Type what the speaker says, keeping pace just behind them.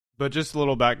But just a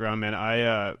little background, man.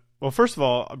 Well, first of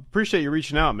all, I appreciate you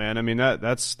reaching out, man. I mean,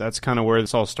 that's kind of where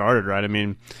this all started, right? I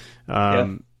mean,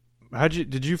 Yeah.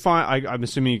 did you find, I'm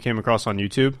assuming you came across on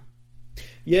YouTube?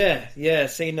 Yeah.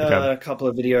 Seen Okay. a couple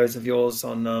of videos of yours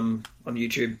on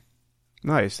YouTube.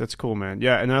 Nice. That's cool, man.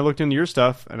 Yeah. And then I looked into your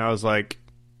stuff and I was like,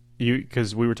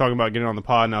 because we were talking about getting on the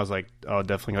pod and I was like, oh,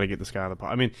 definitely got to get this guy on the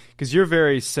pod. I mean, because you're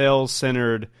very sales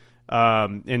centered,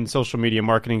 in social media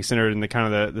marketing centered in the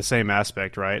kind of the same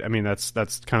aspect, right? I mean, that's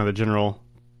kind of the general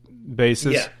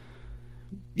basis. Yeah.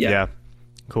 Yeah. Yeah.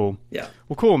 Cool. Yeah.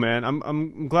 Well, cool, man.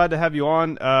 I'm glad to have you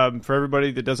on. For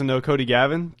everybody that doesn't know Cody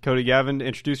Gavin,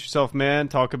 introduce yourself, man.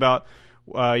 Talk about,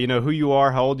 who you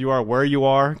are, how old you are, where you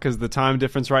are, because the time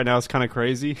difference right now is kind of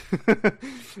crazy. I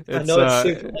It's know it's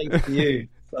super late for you.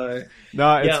 So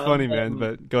no, it's yeah, funny, man.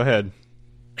 But go ahead.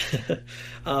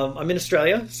 I'm in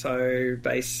Australia, so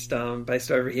based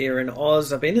over here in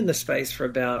Oz. I've been in the space for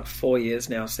about 4 years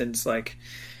now, since like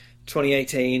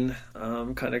 2018.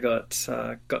 Kind of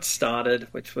got started,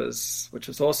 which was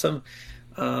awesome.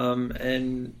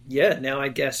 And yeah, now I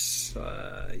guess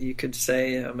you could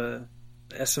say I'm a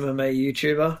SMMA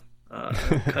YouTuber.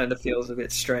 Kind of feels a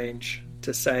bit strange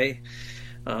to say.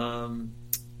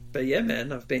 But yeah,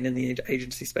 man, I've been in the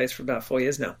agency space for about 4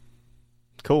 years now.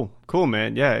 Cool,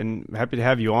 man. Yeah, and happy to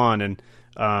have you on. And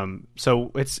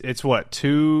so it's what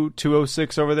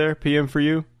 2:06 over there p.m. for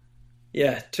you?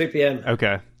 Yeah, 2 p.m.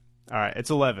 Okay. All right,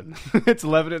 it's 11. It's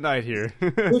 11 at night here.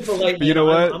 Super late, But you man. know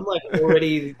I'm, what? I'm like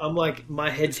already. I'm like my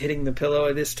head's hitting the pillow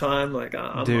at this time. Like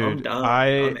I'm Dude,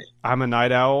 done. I'm a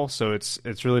night owl, so it's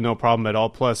really no problem at all.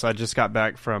 Plus, I just got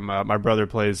back from my brother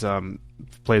plays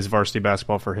varsity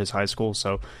basketball for his high school,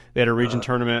 so they had a region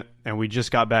tournament, and we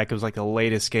just got back. It was like the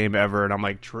latest game ever, and I'm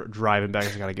like driving back.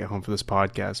 I got to get home for this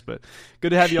podcast, but good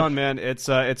to have you on, man. It's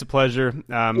a pleasure.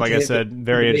 Like I said,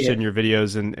 very interested in your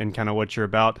videos and kind of what you're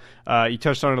about. You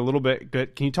touched on it a little bit.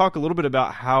 Good. Can you talk a little bit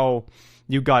about how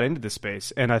you got into this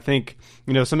space? And I think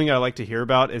something I like to hear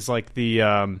about is like the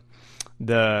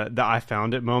I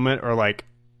found it moment, or like,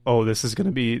 oh, this is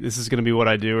gonna be what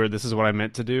I do, or this is what I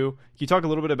meant to do. Can you talk a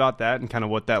little bit about that and kind of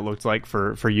what that looked like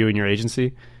for you and your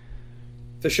agency?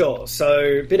 For sure. So,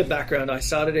 a bit of background. I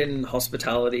started in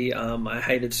hospitality. I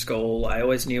hated school. I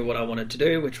always knew what I wanted to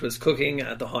do, which was cooking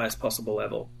at the highest possible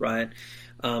level, right?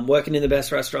 Working in the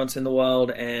best restaurants in the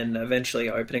world, and eventually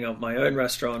opening up my own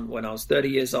restaurant when I was 30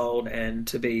 years old, and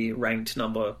to be ranked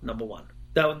number one.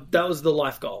 That was the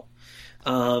life goal.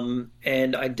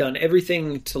 And I'd done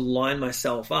everything to line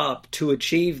myself up to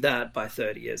achieve that by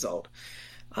 30 years old,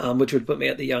 which would put me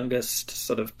at the youngest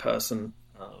sort of person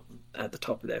at the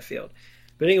top of their field.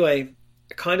 But anyway,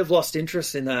 I kind of lost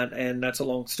interest in that, and that's a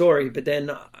long story. But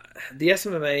then the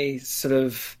SMMA sort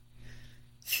of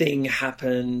thing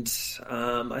happened.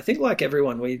 I think like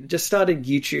everyone, we just started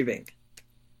YouTubing,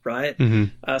 right?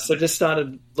 So just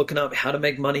started looking up how to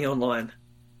make money online.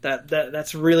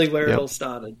 That's really where it all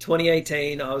started.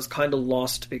 2018, I was kind of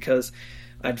lost because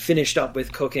I'd finished up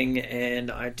with cooking and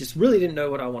I just really didn't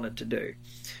know what I wanted to do.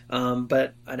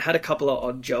 But I'd had a couple of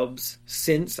odd jobs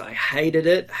since. I hated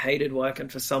it, hated working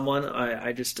for someone.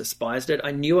 I just despised it. I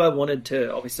knew I wanted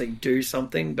to obviously do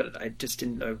something, but I just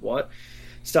didn't know what.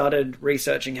 Started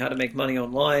researching how to make money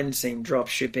online, seeing drop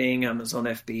shipping, Amazon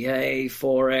FBA,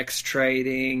 Forex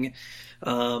trading.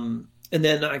 And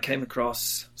then I came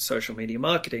across social media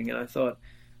marketing, and I thought,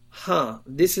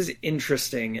 this is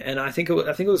interesting. And I think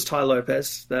it was Ty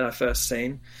Lopez that I first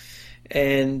seen.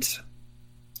 And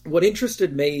what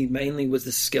interested me mainly was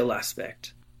the skill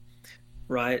aspect,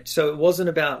 right? So it wasn't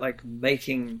about like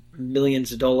making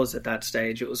millions of dollars at that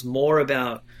stage. It was more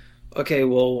about, okay,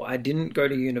 well, I didn't go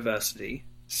to university,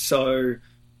 so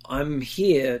I'm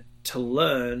here to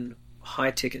learn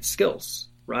high ticket skills,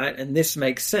 right? And this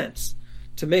makes sense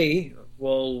to me.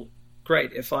 Well,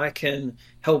 great. If I can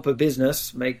help a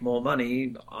business make more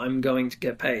money, I'm going to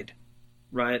get paid,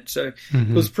 right? So it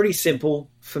was pretty simple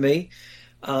for me.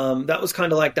 That was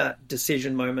kind of like that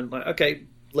decision moment, like, okay,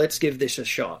 let's give this a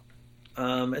shot.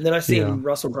 And then I seen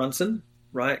Russell Brunson,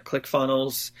 right?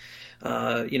 ClickFunnels,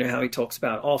 how he talks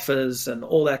about offers and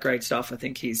all that great stuff. I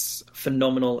think he's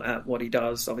phenomenal at what he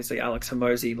does. Obviously, Alex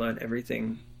Hormozi learned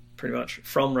everything pretty much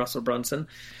from Russell Brunson.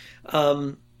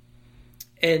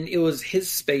 And it was his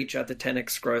speech at the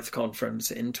 10X Growth Conference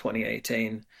in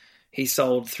 2018. He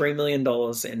sold $3 million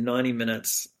in 90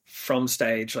 minutes from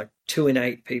stage. Like 2 in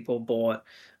 8 people bought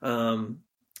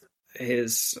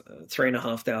his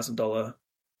 $3,500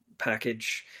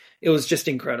 package. It was just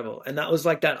incredible. And that was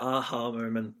like that aha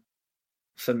moment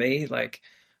for me. Like,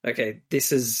 okay,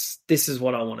 this is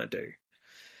what I want to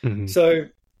do. So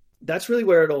That's really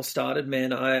where it all started,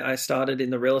 man. I started in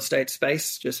the real estate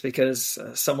space just because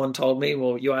someone told me,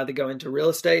 well, you either go into real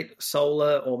estate,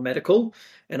 solar, or medical.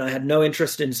 And I had no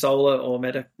interest in solar or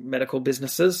medical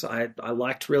businesses. I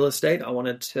liked real estate. I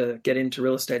wanted to get into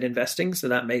real estate investing, so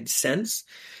that made sense.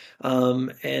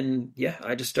 And yeah,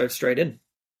 I just dove straight in.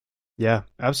 Yeah,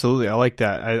 absolutely. I like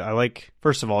that. I like,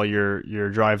 first of all, your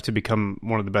drive to become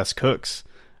one of the best cooks.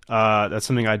 That's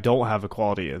something I don't have a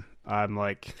quality in. I'm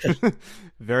like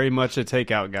very much a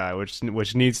takeout guy,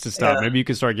 which needs to stop. Yeah. Maybe you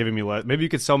could start giving me maybe you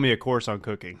could sell me a course on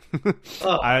cooking.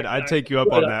 Oh, I'd take you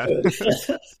up on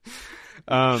that.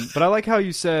 But I like how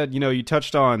you said, you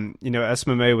touched on,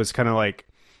 SMMA was kind of like,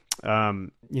 a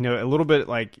little bit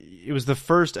like it was the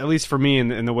first, at least for me,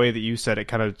 in the way that you said it,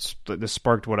 kind of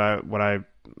sparked what I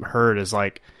heard is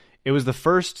like it was the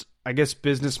first, I guess,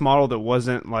 business model that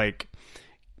wasn't like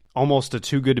almost a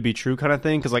too good to be true kind of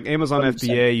thing. Because like Amazon 100%.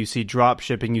 FBA, you see drop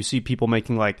shipping, you see people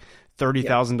making like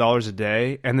 $30,000 a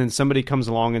day, and then somebody comes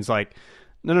along and is like,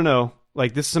 no,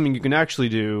 like this is something you can actually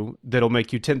do that'll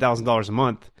make you $10,000 a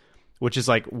month, which is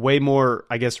like way more,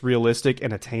 I guess, realistic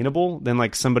and attainable than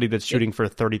like somebody that's shooting for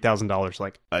 $30,000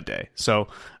 like a day. So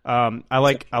I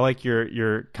like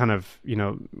your kind of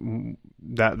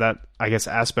that I guess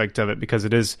aspect of it, because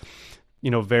it is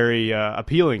very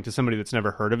appealing to somebody that's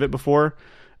never heard of it before.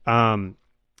 And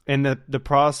the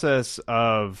process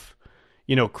of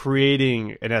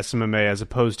creating an SMMA as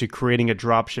opposed to creating a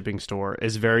drop shipping store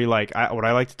is very like what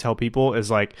I like to tell people is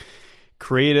like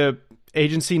create a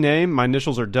agency name. My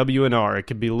initials are WNR. It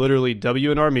could be literally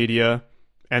WNR Media.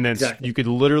 And then you could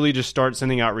literally just start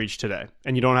sending outreach today.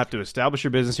 And you don't have to establish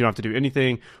your business. You don't have to do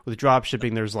anything. With drop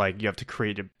shipping, there's like, you have to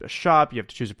create a shop. You have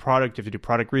to choose a product. You have to do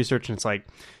product research. And it's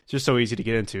just so easy to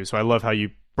get into. So I love how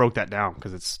you broke that down,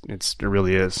 because it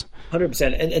really is.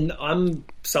 100%. And I'm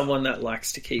someone that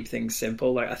likes to keep things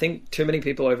simple. Like I think too many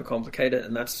people overcomplicate it.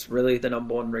 And that's really the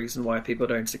number one reason why people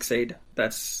don't succeed.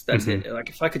 That's it. Like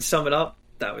if I could sum it up,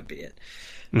 that would be it.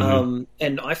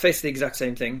 And I faced the exact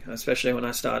same thing, especially when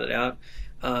I started out.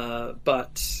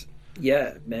 But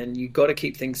yeah, man, you got to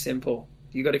keep things simple.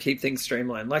 You got to keep things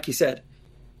streamlined. Like you said,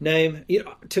 name,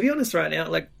 to be honest right now,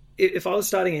 like if I was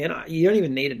starting in, you don't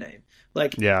even need a name.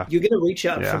 Like you're going to reach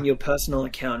out from your personal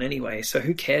account anyway. So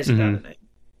who cares about a name,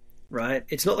 right?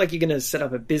 It's not like you're going to set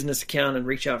up a business account and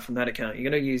reach out from that account. You're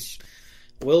going to use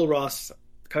Will Ross,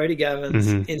 Cody Gavin's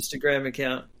Instagram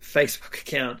account, Facebook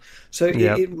account. So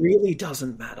it really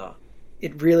doesn't matter.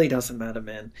 It really doesn't matter,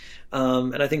 man.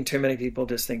 And I think too many people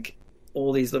just think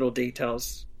all these little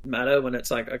details matter when it's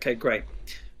like, okay, great.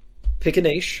 Pick a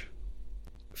niche,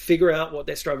 figure out what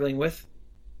they're struggling with,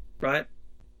 right?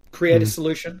 Create a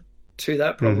solution to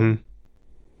that problem,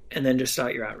 and then just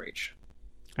start your outreach.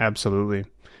 Absolutely.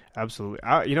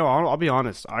 I'll be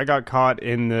honest. I got caught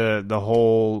in the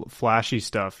whole flashy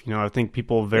stuff. I think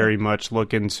people very much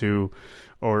look into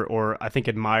or I think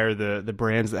admire the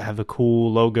brands that have a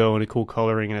cool logo and a cool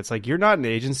coloring. And it's like, you're not an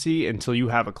agency until you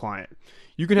have a client.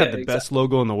 You can have the best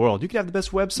logo in the world. You can have the best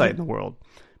website in the world.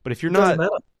 But if you're not,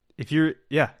 if you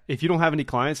don't have any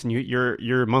clients and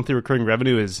your monthly recurring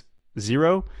revenue is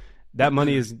zero, that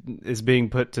money is being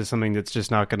put to something that's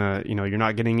just not gonna, you're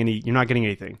not getting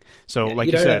anything. So like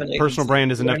you said, personal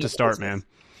brand is enough to start, man.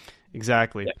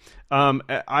 Exactly. Yeah.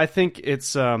 I think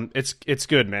it's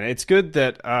good, man. It's good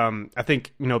that I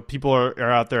think people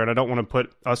are out there, and I don't want to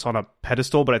put us on a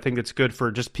pedestal, but I think it's good for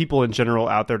just people in general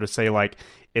out there to say like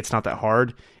it's not that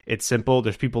hard. It's simple.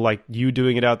 There's people like you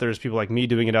doing it out there. There's people like me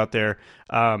doing it out there,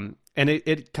 and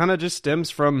it kind of just stems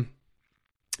from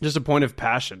just a point of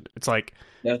passion. It's like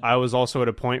I was also at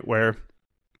a point where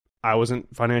I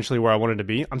wasn't financially where I wanted to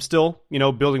be. I'm still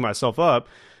building myself up,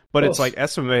 but it's like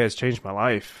SMMA has changed my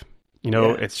life.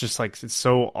 It's just like, it's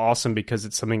so awesome because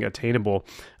it's something attainable.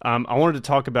 I wanted to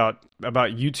talk about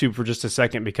YouTube for just a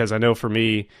second, because I know for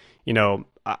me,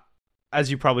 as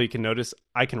you probably can notice,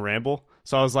 I can ramble.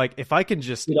 So I was like, if I can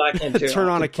just turn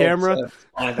on a camera,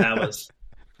 5 hours.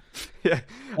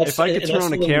 If I could turn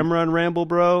on a camera and ramble,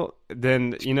 bro,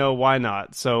 then, why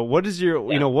not? So what is your,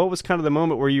 what was kind of the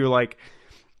moment where you were like,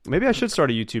 maybe I should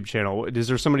start a YouTube channel? Is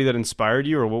there somebody that inspired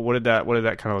you, or what did that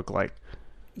kind of look like?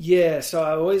 Yeah, so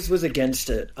I always was against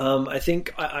it. I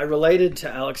think I related to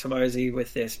Alex Hormozi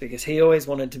with this because he always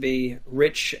wanted to be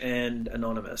rich and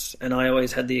anonymous, and I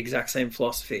always had the exact same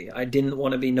philosophy. I didn't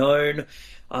want to be known.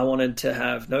 I wanted to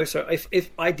have if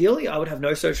ideally I would have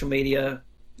no social media,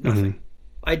 nothing.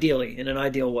 Ideally, in an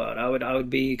ideal world, I would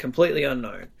be completely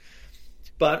unknown.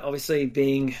 But obviously,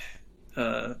 being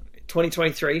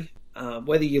 2023,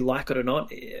 whether you like it or not,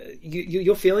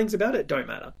 your feelings about it don't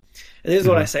matter. And this is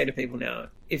what I say to people now.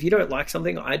 If you don't like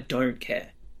something, I don't care.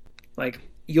 Like,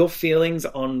 your feelings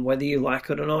on whether you like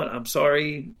it or not, I'm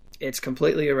sorry, it's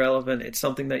completely irrelevant. It's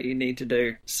something that you need to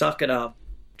do. Suck it up,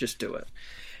 just do it.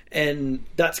 And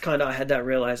that's kind of, I had that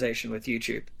realization with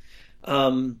YouTube.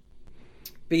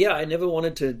 But yeah, I never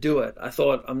wanted to do it. I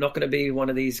thought, I'm not going to be one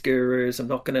of these gurus. I'm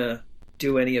not going to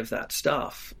do any of that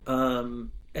stuff. And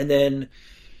then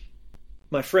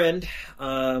my friend,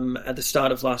 at the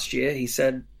start of last year, he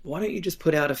said, why don't you just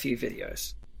put out a few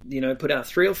videos? You know, put out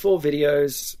 3 or 4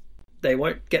 videos. They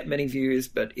won't get many views,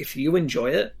 but if you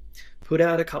enjoy it, put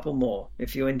out a couple more.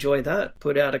 If you enjoy that,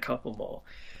 put out a couple more.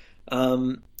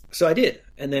 So I did,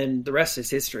 and then the rest is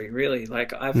history, really.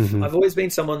 Like I've always been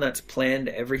someone that's planned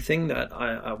everything that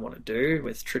I want to do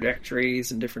with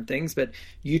trajectories and different things. But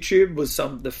YouTube was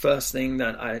the first thing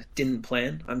that I didn't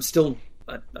plan. I still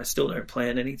don't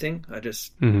plan anything. I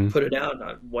just put it out.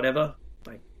 Whatever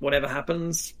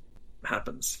happens,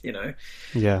 you know.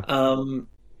 Yeah.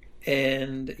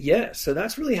 And yeah, so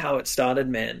that's really how it started,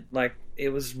 man. Like it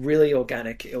was really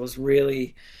organic. It was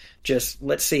really just,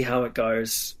 let's see how it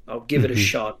goes. I'll give it a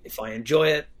shot. If I enjoy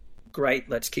it, great,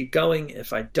 let's keep going.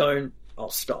 If I don't, I'll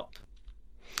stop.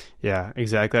 Yeah,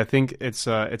 exactly. I think it's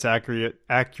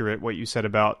accurate what you said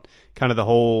about kind of the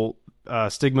whole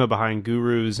stigma behind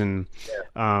gurus, and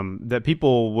that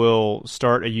people will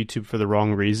start a YouTube for the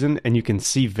wrong reason, and you can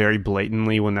see very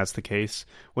blatantly when that's the case.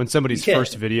 When somebody's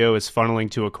first video is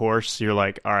funneling to a course, you're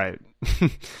like, all right,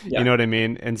 you know what I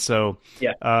mean? And so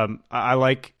I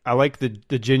like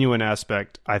the genuine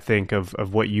aspect, I think,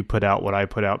 of what you put out, what I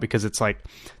put out, because it's like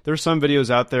there's some videos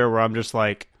out there where I'm just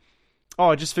like, oh,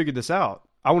 I just figured this out.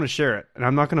 I want to share it, and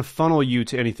I'm not going to funnel you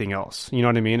to anything else. You know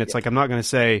what I mean? It's like, I'm not going to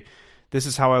say, this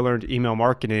is how I learned email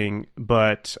marketing,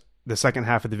 but the second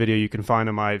half of the video you can find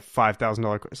on my $5,000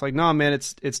 course. It's like, no, man,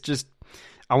 it's just,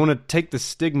 I want to take the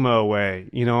stigma away.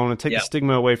 You know, I want to take the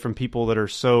stigma away from people that are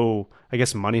so, I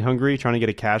guess, money hungry, trying to get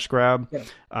a cash grab.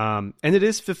 Yeah. And it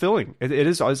is fulfilling.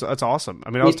 It's awesome.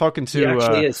 I mean, I was talking to... It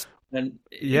actually is. And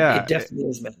it definitely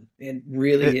is, man. It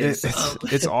really is.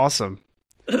 It's awesome.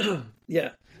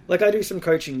 Yeah. Like I do some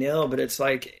coaching now, but it's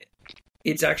like,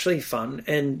 it's actually fun.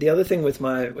 And the other thing with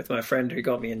my friend who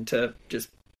got me into, just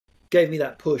gave me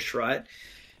that push, right?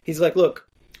 He's like, look,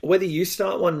 whether you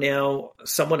start one now,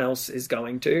 someone else is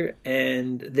going to,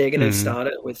 and they're going to start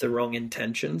it with the wrong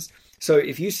intentions. So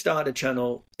if you start a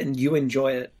channel and you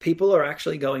enjoy it, people are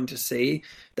actually going to see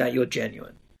that you're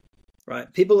genuine, right?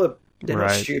 They're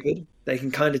not stupid. They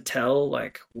can kind of tell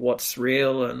like what's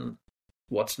real and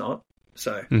what's not.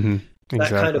 So that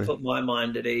kind of put my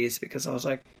mind at ease, because I was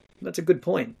like, that's a good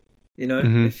point. You know,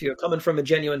 if you're coming from a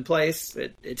genuine place,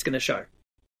 it's going to show.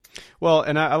 Well,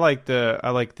 and I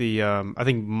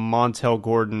think Montel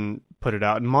Gordon put it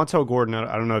out. And Montel Gordon,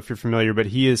 I don't know if you're familiar, but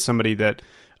he is somebody that,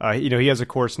 he has a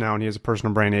course now, and he has a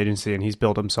personal brand agency, and he's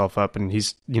built himself up, and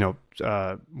he's,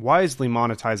 wisely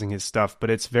monetizing his stuff.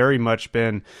 But it's very much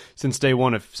been since day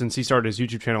one, since he started his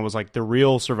YouTube channel, was like, the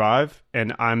real survive.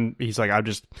 And he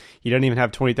doesn't even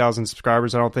have 20,000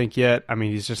 subscribers, I don't think, yet. I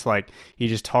mean, he's just like, he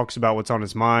just talks about what's on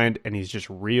his mind, and he's just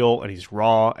real, and he's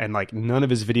raw, and like none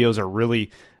of his videos are really,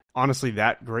 honestly,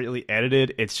 that greatly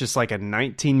edited. It's just like a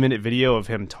 19-minute video of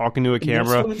him talking to a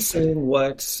camera. That's what I'm saying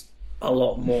works a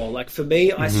lot more. Like for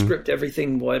me, I script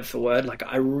everything word for word. Like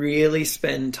I really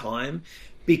spend time,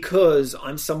 because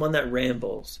I'm someone that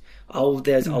rambles.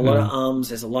 There's a lot of ums,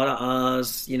 there's a lot of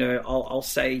ahs. You know, I'll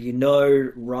say,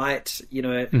 right. You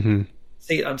know,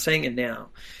 see, I'm saying it now,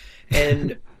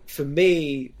 and for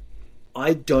me,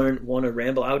 I don't want to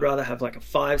ramble. I would rather have like a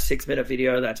 5-6 minute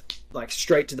video that's like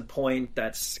straight to the point,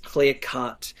 that's clear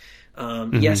cut.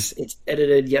 Yes, it's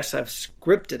edited. Yes, I've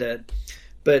scripted it,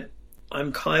 but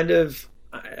I'm kind of,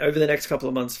 over the next couple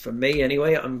of months, for me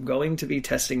anyway, I'm going to be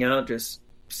testing out just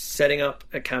setting up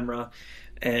a camera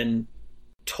and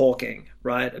talking,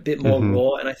 right? A bit more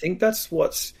raw. And I think that's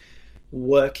what's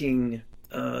working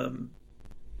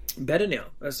better now.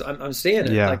 As I'm seeing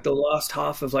it, like the last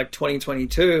half of like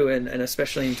 2022 and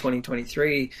especially in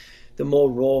 2023, the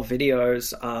more raw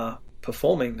videos are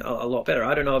performing a lot better.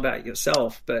 I don't know about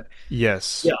yourself, but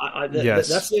yes,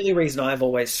 that's the only reason I've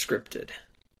always scripted.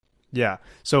 Yeah.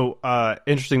 So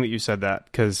interesting that you said that,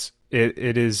 because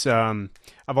it is,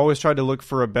 I've always tried to look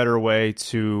for a better way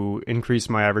to increase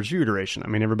my average view duration. I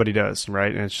mean, everybody does,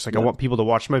 right? And it's just like, I want people to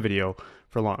watch my video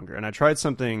for longer. And I tried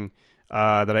something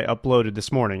that I uploaded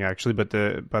this morning, actually, but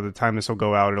by the time this will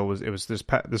go out, it was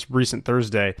this recent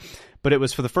Thursday. But it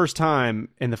was for the first time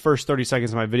in the first 30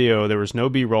 seconds of my video, there was no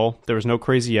B-roll, there was no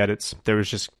crazy edits, there was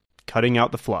just cutting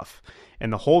out the fluff.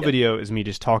 And the whole video is me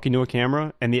just talking to a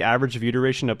camera, and the average view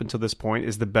duration up until this point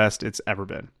is the best it's ever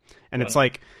been. And it's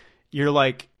like, you're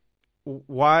like,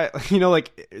 why,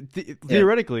 like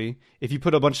theoretically, if you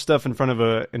put a bunch of stuff in front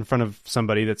of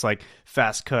somebody that's like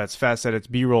fast cuts, fast edits,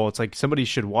 B-roll, it's like somebody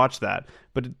should watch that.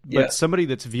 But somebody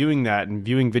that's viewing that and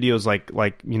viewing videos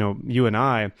like you and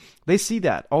I, they see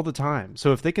that all the time.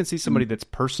 So if they can see somebody that's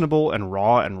personable and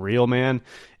raw and real, man,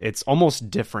 it's almost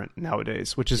different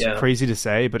nowadays, which is crazy to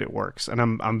say, but it works. And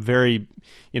I'm very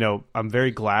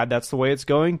glad that's the way it's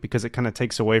going, because it kind of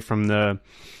takes away from the,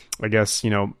 I guess,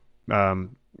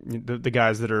 the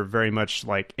guys that are very much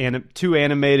like too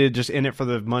animated, just in it for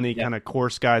the money kind of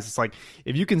course guys. It's like,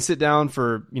 if you can sit down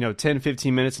for 10,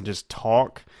 15 minutes and just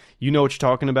talk, what you're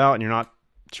talking about, and you're not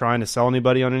trying to sell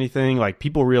anybody on anything, like,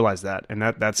 people realize that, and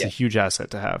that's a huge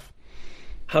asset to have.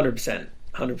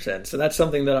 100%. So that's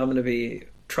something that I'm going to be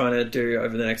trying to do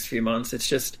over the next few months. It's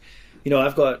just,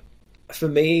 I've got so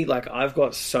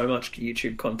much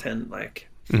YouTube content like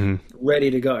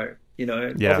ready to go.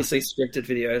 Obviously scripted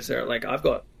videos are like, I've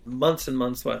got months and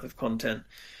months worth of content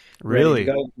ready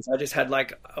to go. I just had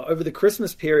like, over the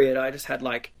Christmas period, I just had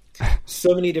like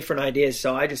so many different ideas.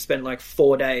 So I just spent like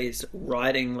 4 days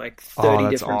writing like 30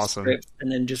 different scripts,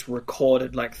 and then just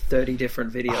recorded like 30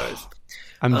 different videos.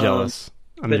 I'm jealous.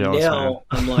 Now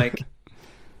I'm like,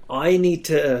 I need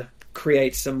to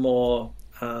create some more,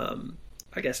 I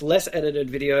guess, less edited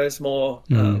videos, more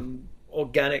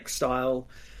organic style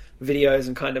videos,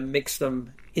 and kind of mix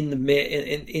them in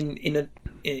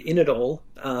it all,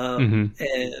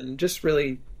 and just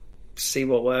really see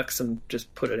what works and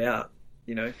just put it out.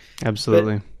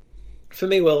 Absolutely. But for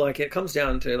me, well, like, it comes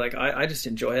down to like, I just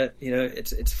enjoy it.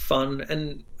 It's fun,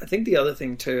 and I think the other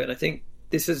thing too, and I think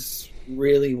this is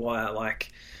really why I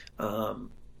like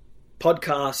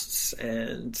podcasts,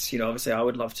 and obviously I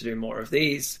would love to do more of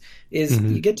these, is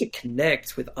you get to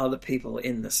connect with other people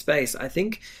in the space. I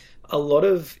think a lot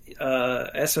of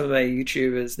SMA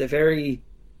YouTubers,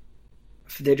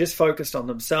 they're just focused on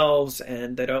themselves,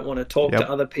 and they don't want to talk to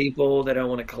other people. They don't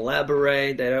want to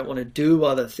collaborate. They don't want to do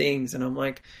other things. And I'm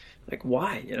like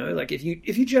why? Like, if you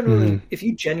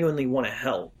genuinely want to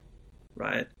help,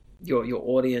 right, your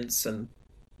audience and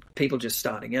people just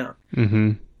starting out,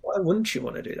 why wouldn't you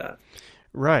want to do that?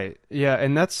 Right. Yeah.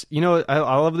 And that's,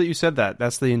 I love that you said that.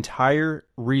 That's the entire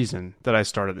reason that I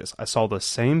started this. I saw the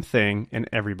same thing in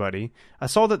everybody. I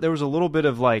saw that there was a little bit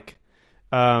of like,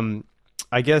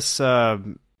 I guess,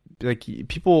 like,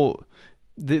 people,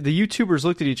 the YouTubers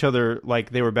looked at each other like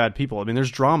they were bad people. I mean,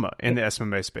 there's drama in the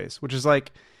SMA space, which is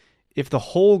like, if the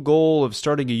whole goal of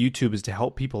starting a YouTube is to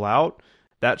help people out,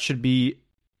 that should be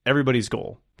everybody's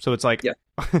goal. So it's like,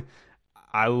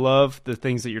 I love the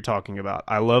things that you're talking about.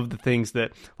 I love the things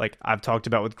that, like, I've talked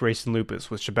about with Grayson Lupus,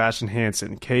 with Sebastian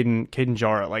Hansen, Caden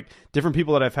Jara, like, different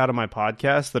people that I've had on my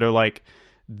podcast that are like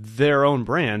their own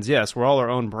brands. Yes, we're all our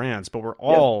own brands, but we're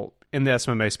all in the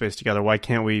SMA space together. Why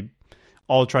can't we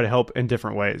all try to help in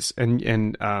different ways?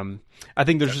 And I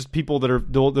think there's just people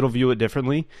that'll view it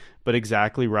differently, but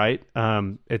exactly right.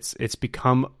 It's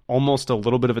become almost a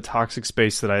little bit of a toxic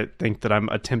space that I think that I'm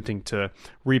attempting to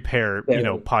repair,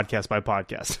 podcast by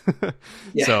podcast.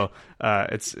 So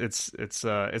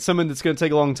it's something that's going to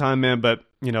take a long time, man. But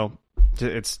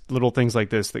it's little things like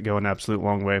this that go an absolute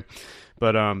long way.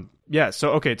 But so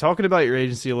okay, talking about your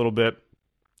agency a little bit,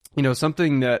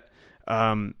 something that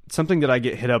I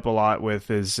get hit up a lot with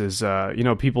is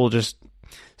people just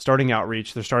starting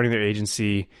outreach. They're starting their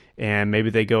agency, and maybe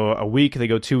they go a week, they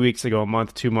go 2 weeks, they go a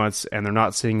month, 2 months, and they're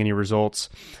not seeing any results.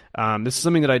 This is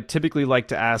something that I typically like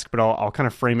to ask, but I'll kind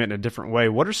of frame it in a different way.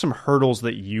 What are some hurdles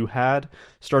that you had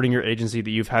starting your agency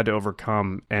that you've had to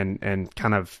overcome, and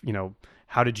kind of,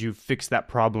 how did you fix that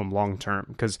problem long term?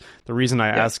 Because the reason I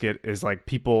ask it is, like,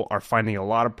 people are finding a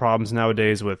lot of problems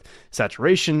nowadays with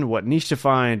saturation, what niche to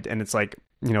find, and it's like,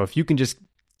 if you can just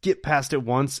get past it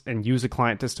once and use a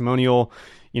client testimonial,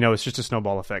 it's just a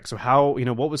snowball effect. So how,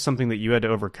 what was something that you had to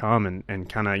overcome, and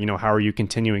kind of, how are you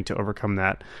continuing to overcome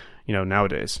that,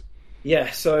 nowadays?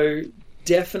 Yeah. So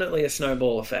definitely a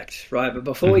snowball effect, right? But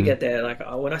before we get there, like,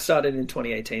 when I started in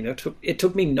 2018, it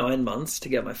took me 9 months to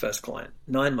get my first client.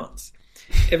 9 months.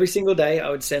 Every single day, I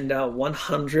would send out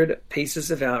 100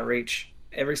 pieces of outreach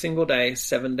every single day,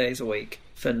 7 days a week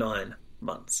for 9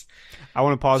 months. I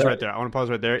want to pause right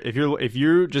there. If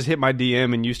you just hit my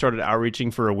DM and you started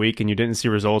outreaching for a week and you didn't see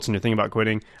results and you're thinking about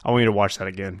quitting, I want you to watch that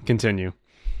again. Continue.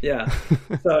 Yeah.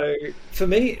 So for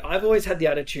me, I've always had the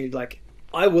attitude, like,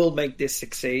 I will make this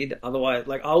succeed. Otherwise,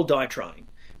 like, I'll die trying,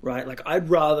 right? Like, I'd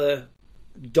rather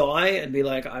die and be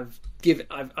like, I've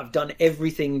done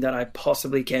everything that I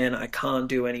possibly can. I can't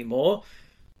do any more.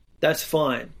 That's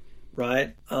fine.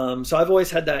 Right. So I've always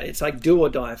had that. It's like do or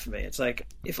die for me. It's like,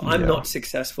 if I'm not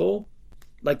successful,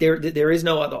 Like there is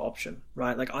no other option,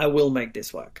 right? Like I will make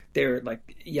this work.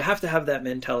 You have to have that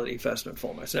mentality first and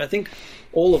foremost. And I think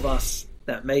all of us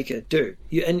that make it do.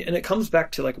 And it comes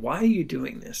back to like, why are you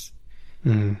doing this?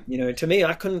 To me,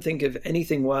 I couldn't think of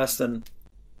anything worse than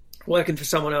working for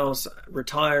someone else,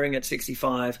 retiring at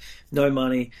 65, no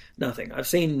money, nothing. I've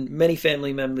seen many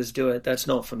family members do it. That's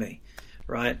not for me,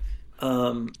 right?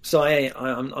 So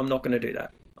I'm not going to do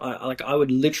that. I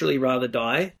would literally rather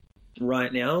die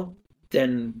right now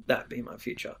than that be my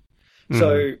future.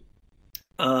 So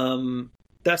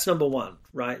that's number one,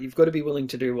 right? You've got to be willing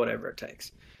to do whatever it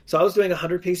takes. So I was doing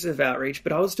 100 pieces of outreach,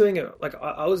 but I was doing it like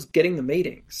I was getting the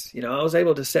meetings. I was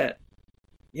able to set,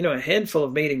 a handful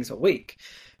of meetings a week.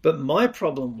 But my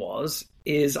problem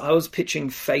is I was pitching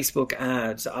Facebook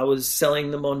ads. I was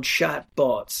selling them on chat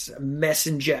bots,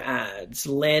 messenger ads,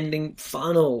 landing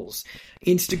funnels,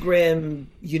 Instagram,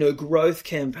 growth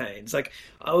campaigns. Like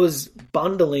I was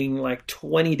bundling like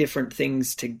 20 different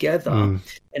things together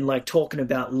and like talking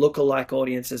about lookalike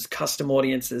audiences, custom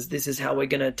audiences. This is how we're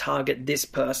going to target this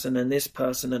person and this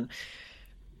person. And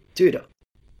dude,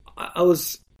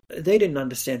 they didn't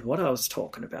understand what I was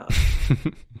talking about.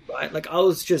 Right? Like I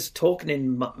was just talking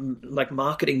in like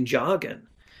marketing jargon.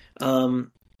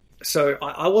 So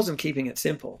I wasn't keeping it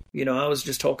simple. I was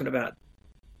just talking about,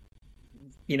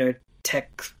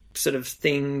 tech sort of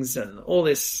things and all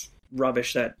this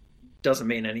rubbish that doesn't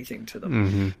mean anything to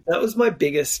them. That was my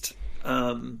biggest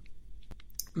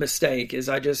mistake is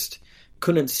I just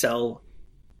couldn't sell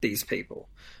these people.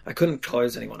 I couldn't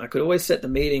close anyone. I could always set the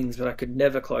meetings, but I could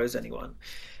never close anyone.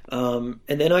 And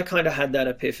then I kind of had that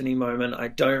epiphany moment. I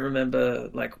don't remember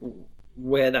like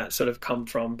where that sort of come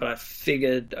from, but I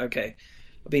figured, okay,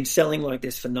 I've been selling like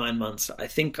this for 9 months. I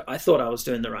thought I was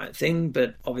doing the right thing,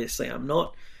 but obviously I'm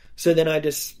not. So then I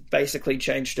just basically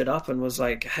changed it up and was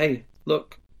like, hey,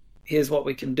 look, here's what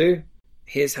we can do.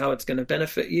 Here's how it's going to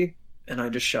benefit you. And I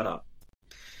just shut up.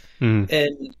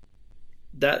 And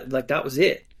that was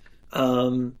it.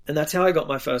 And that's how I got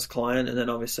my first client. And then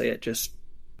obviously it just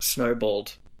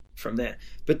snowballed from there.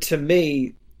 But to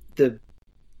me, the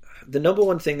number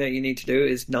one thing that you need to do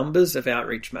is numbers of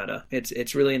outreach matter.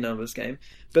 It's really a numbers game.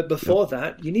 But before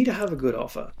that, you need to have a good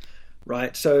offer,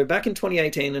 right? So back in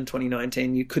 2018 and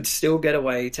 2019, you could still get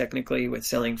away technically with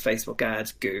selling Facebook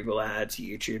ads, Google ads,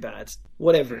 YouTube ads,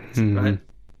 whatever it is, right?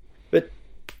 But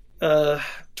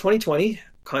 2020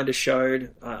 kind of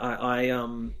showed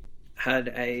I had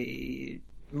a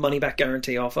money back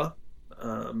guarantee offer.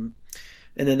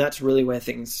 And then that's really where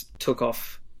things took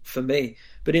off for me.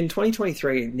 But in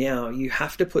 2023, now you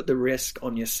have to put the risk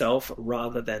on yourself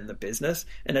rather than the business.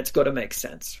 And it's got to make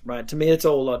sense, right? To me, it's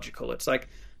all logical. It's like,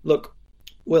 look,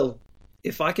 Will,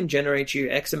 if I can generate you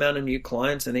X amount of new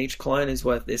clients and each client is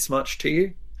worth this much to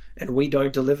you and we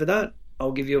don't deliver that,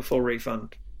 I'll give you a full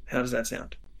refund. How does that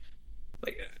sound?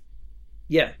 Like,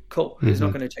 yeah, cool. Who's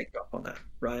not going to take you up on that,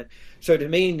 right? So to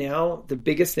me now, the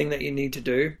biggest thing that you need to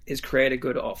do is create a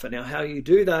good offer. Now, how you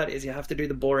do that is you have to do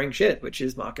the boring shit, which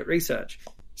is market research.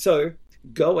 So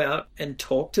go out and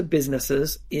talk to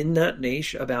businesses in that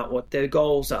niche about what their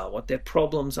goals are, what their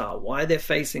problems are, why they're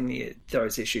facing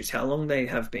those issues, how long they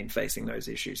have been facing those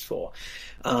issues for,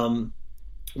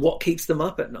 what keeps them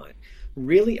up at night.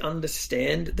 Really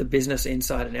understand the business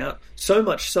inside and out. So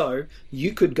much so,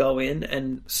 you could go in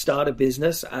and start a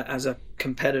business as a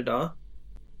competitor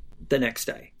the next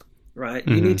day, right?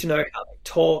 You need to know how they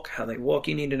talk, how they walk.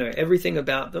 You need to know everything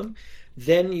about them.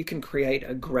 Then you can create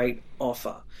a great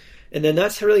offer. And then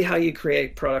that's really how you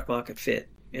create product market fit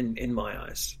in my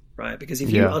eyes, right? Because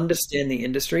if you understand the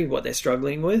industry, what they're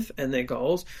struggling with and their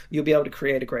goals, you'll be able to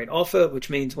create a great offer, which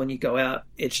means when you go out,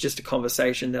 it's just a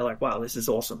conversation. They're like, wow, this is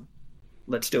awesome.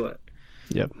 Let's do it.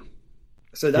 Yep.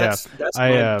 So that's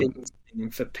my biggest thing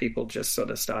for people just sort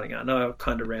of starting out. I know I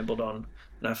kind of rambled on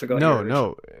and I forgot.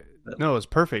 No, it was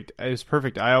perfect. It was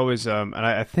perfect. I always, and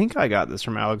I think I got this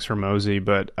from Alex Hormozy,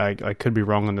 but I could be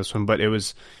wrong on this one, but it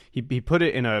was, he put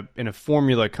it in a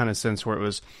formula kind of sense where it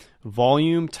was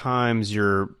volume times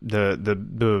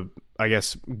the I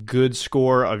guess good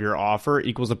score of your offer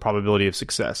equals the probability of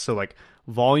success. So like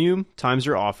volume times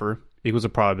your offer equals a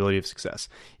probability of success.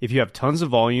 If you have tons of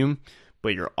volume,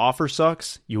 but your offer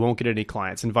sucks, you won't get any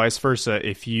clients. And vice versa.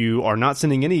 If you are not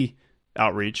sending any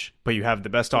outreach, but you have the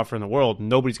best offer in the world,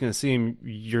 nobody's going to see them.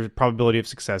 Your probability of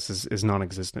success is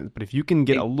non-existent. But if you can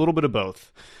get a little bit of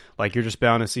both, like you're just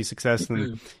bound to see success.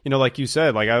 And, like you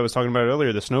said, like I was talking about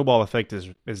earlier, the snowball effect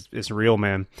is real,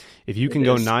 man. If you can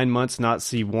go 9 months, not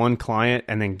see one client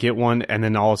and then get one, and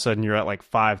then all of a sudden you're at like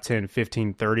 $5, $10,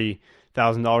 $15,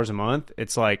 $30,000 a month,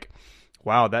 it's like,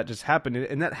 wow, that just happened.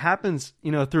 And that happens,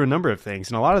 through a number of things.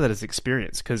 And a lot of that is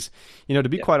experience. Because, to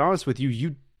be quite honest with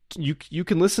you, you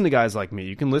can listen to guys like me,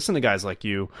 you can listen to guys like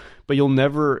you, but you'll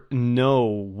never know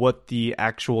what the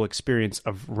actual experience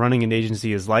of running an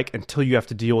agency is like until you have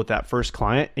to deal with that first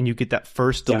client and you get that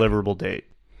first deliverable date.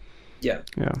 Yeah.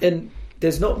 And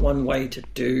there's not one way to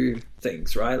do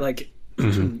things, right? Like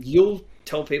you'll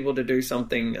tell people to do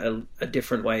something a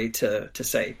different way to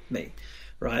say me,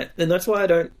 right? And that's why I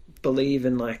don't believe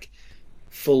in like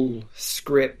full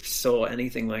scripts or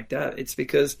anything like that. It's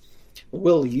because,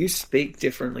 Will, you speak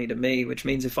differently to me, which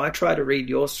means if I try to read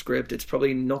your script, it's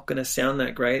probably not going to sound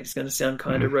that great. It's going to sound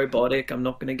kind of robotic. I'm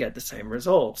not going to get the same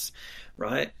results,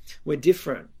 right? We're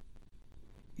different,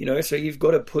 so you've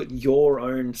got to put your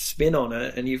own spin on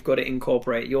it, and you've got to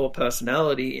incorporate your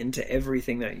personality into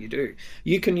everything that you do.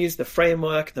 You can use the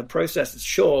framework, the processes,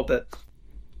 sure, but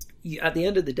at the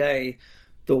end of the day,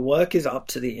 the work is up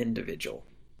to the individual.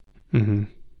 Mm-hmm.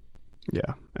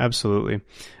 Yeah, absolutely.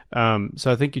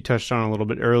 So I think you touched on it a little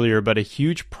bit earlier, but a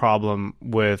huge problem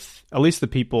with at least the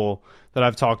people that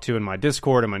I've talked to in my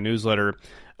Discord and my newsletter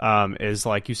is,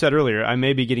 like you said earlier, I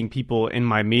may be getting people in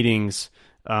my meetings.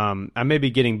 I may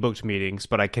be getting booked meetings,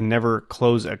 but I can never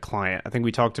close a client. I think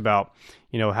we talked about,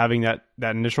 having that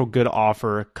initial good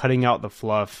offer, cutting out the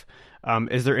fluff.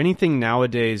 Is there anything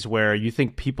nowadays where you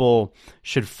think people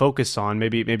should focus on?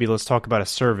 Maybe let's talk about a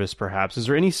service, perhaps. Is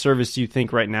there any service you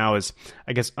think right now is,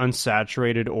 I guess,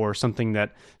 unsaturated, or something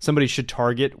that somebody should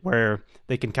target where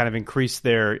they can kind of increase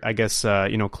their, I guess,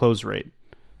 close rate?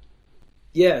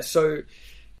 Yeah. So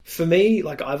for me,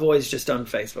 like, I've always just done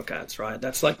Facebook ads, right?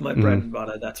 That's like my bread and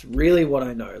butter. That's really what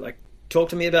I know. Like, talk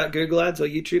to me about Google ads or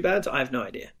YouTube ads. I have no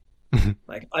idea.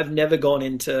 Like, I've never gone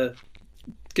into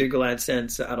Google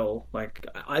AdSense at all. Like,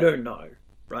 I don't know,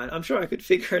 right? I'm sure I could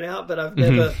figure it out, but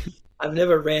I've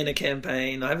never ran a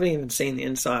campaign. I haven't even seen the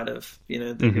inside of,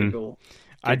 the Google.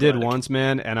 I did once,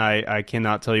 man, and I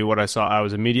cannot tell you what I saw. I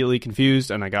was immediately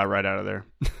confused, and I got right out of there.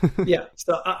 Yeah,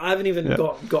 so I haven't even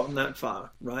gotten that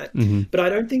far, right? But I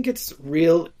don't think it's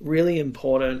really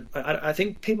important. I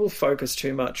think people focus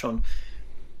too much on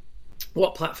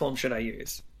what platform should I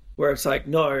use, where it's like,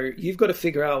 no, you've got to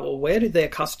figure out, well, where are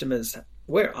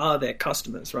their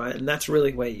customers, right? And that's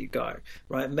really where you go,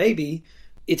 right? Maybe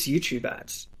it's YouTube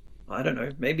ads. I don't know.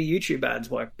 Maybe YouTube ads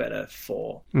work better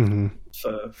for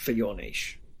your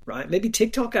niche, right? Maybe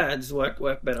TikTok ads work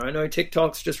better. I know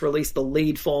TikTok's just released the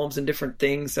lead forms and different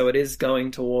things, so it is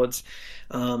going towards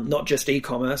not just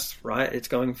e-commerce, right? It's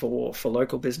going for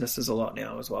local businesses a lot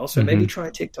now as well. So maybe try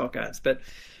TikTok ads. But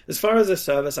as far as a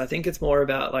service, I think it's more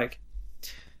about, like,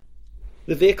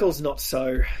 the vehicle's not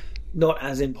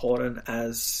as important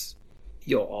as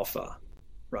your offer,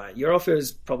 right? Your offer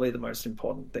is probably the most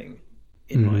important thing,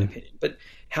 in my opinion. But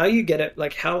how you get it,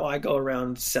 like how I go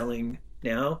around selling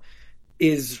now,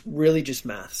 is really just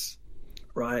maths,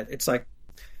 right? It's like,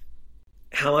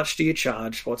 how much do you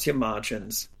charge? What's your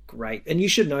margins? Great. And you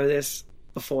should know this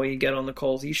before you get on the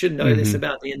calls. You should know this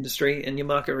about the industry and your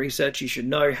market research. You should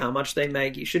know how much they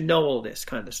make. You should know all this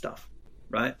kind of stuff,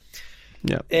 right?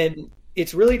 Yeah. And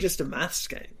it's really just a maths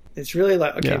game. It's really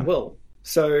like, okay, well,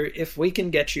 so if we can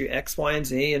get you X, Y, and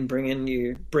Z and bring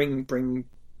you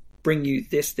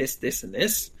this, and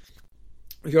this,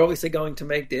 you're obviously going to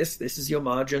make this. This is your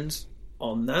margins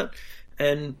on that,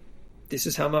 and this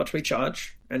is how much we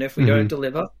charge. And if we don't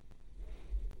deliver,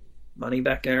 money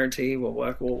back guarantee will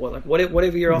work, or like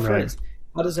whatever your offer is.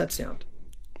 How does that sound?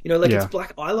 It's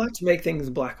black. I like to make things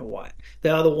black and white.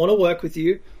 They either want to work with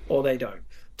you or they don't.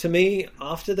 To me,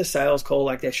 after the sales call,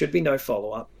 like, there should be no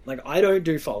follow-up. Like, I don't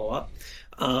do follow-up.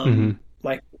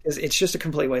 Like, because it's just a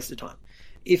complete waste of time.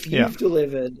 If you've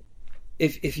delivered,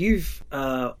 if you've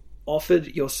offered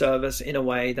your service in a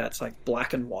way that's like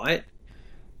black and white,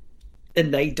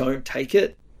 and they don't take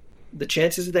it, the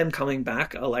chances of them coming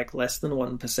back are like less than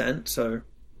 1%. So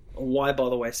why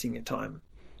bother wasting your time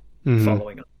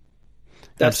following up?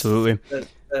 Absolutely.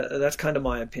 That's kind of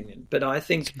my opinion. But I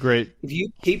think it's great. If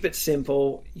you keep it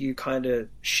simple, you kind of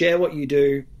share what you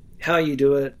do, how you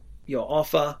do it, your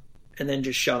offer, and then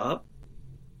just shut up.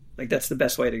 Like, that's the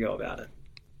best way to go about it.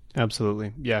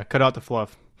 Absolutely. Yeah. Cut out the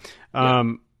fluff.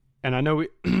 And I know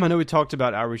we talked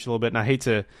about outreach a little bit, and I hate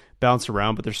to bounce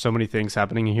around, but there's so many things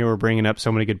happening here. We're bringing up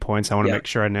so many good points. I want to make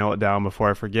sure I nail it down before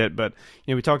I forget. But,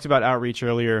 we talked about outreach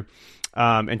earlier,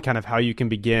 and kind of how you can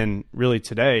begin really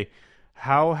today.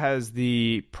 How has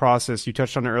the process, you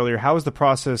touched on it earlier, how has the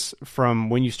process from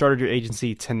when you started your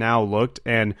agency to now looked?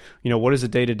 And, what does a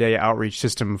day-to-day outreach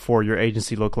system for your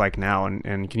agency look like now?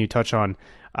 And can you touch on,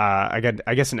 I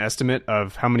guess, an estimate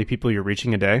of how many people you're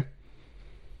reaching a day?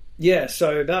 Yeah,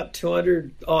 so about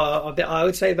 200, I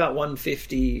would say about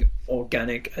 150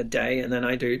 organic a day, and then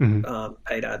I do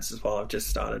paid ads as well. I've just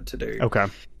started to do Okay.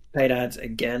 paid ads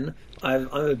again. I'm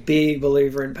a big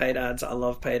believer in paid ads. I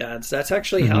love paid ads. That's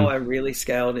actually how I really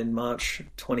scaled in March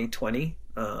 2020,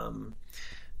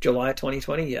 July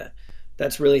 2020. Yeah,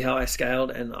 that's really how I scaled,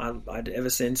 and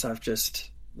ever since I've just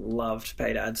loved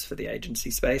paid ads for the agency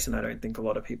space, and I don't think a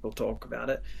lot of people talk about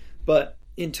it. But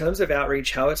in terms of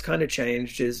outreach, how it's kind of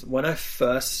changed is when I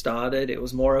first started, it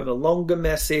was more of a longer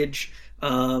message.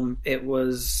 It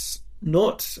was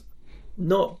not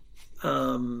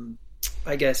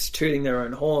I guess tooting their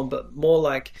own horn, but more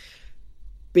like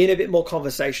being a bit more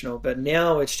conversational. But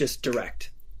now it's just direct.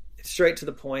 It's straight to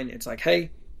the point. It's like,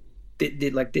 hey,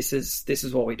 like this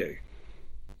is what we do,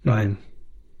 right?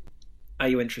 Are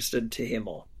you interested to hear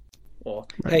more? Or,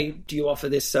 hey, do you offer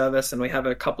this service? And we have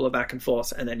a couple of back and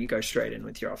forths, and then you go straight in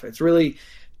with your offer. It's really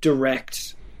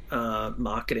direct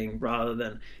marketing rather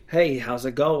than, hey, how's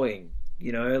it going?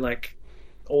 You know, like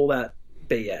all that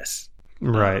BS.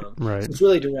 Right. So it's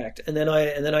really direct. And then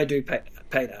I do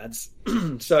paid ads.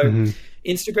 So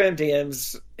Instagram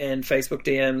DMs and Facebook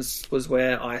DMs was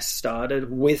where I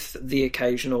started with the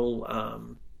occasional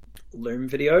Loom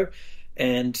video.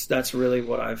 And that's really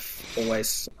what I've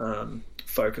always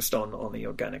focused on the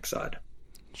organic side.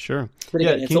 Sure. But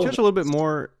Yeah. again, Can you touch a little bit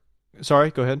more? Sorry,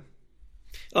 go ahead.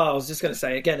 Oh, I was just going to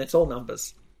say, again, it's all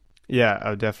numbers.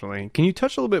 Yeah, definitely. Can you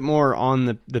touch a little bit more on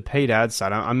the paid ad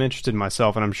side? I'm interested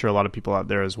myself, and I'm sure a lot of people out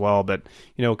there as well. But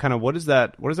kind of what does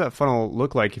that funnel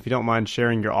look like? If you don't mind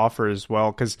sharing your offer as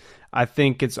well, because I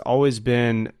think it's always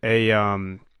been a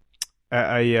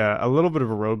little bit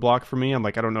of a roadblock for me. I'm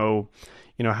like, I don't know,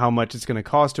 how much it's going to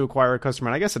cost to acquire a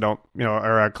customer. And I guess I don't,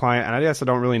 or a client. And I guess I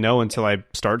don't really know until I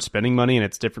start spending money, and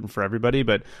it's different for everybody.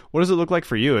 But what does it look like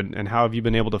for you, and how have you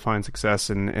been able to find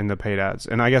success in the paid ads?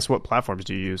 And I guess what platforms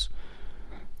do you use?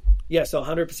 Yeah, so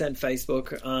 100%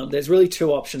 Facebook. There's really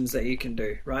two options that you can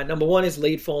do, right? Number one is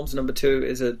lead forms. Number two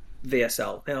is a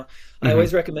VSL. Now, I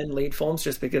always recommend lead forms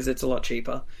just because it's a lot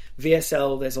cheaper.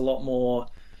 VSL, there's a lot more...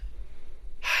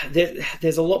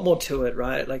 There's a lot more to it,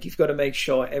 right? Like you've got to make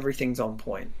sure everything's on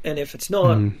point. And if it's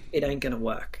not, it ain't going to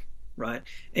work, right?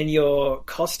 And your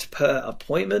cost per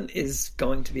appointment is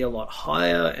going to be a lot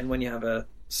higher. And when you have a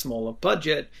smaller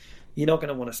budget, you're not going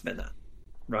to want to spend that,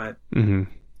 right? So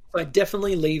I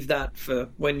definitely leave that for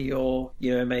when you're,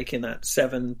 making that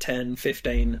 7, 10,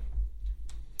 15K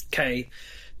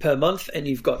per month, and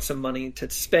you've got some money to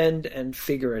spend and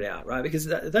figure it out, right? Because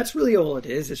that's really all it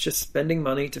is. It's just spending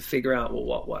money to figure out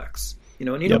what works, and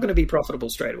you're not going to be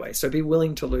profitable straight away. So be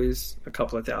willing to lose a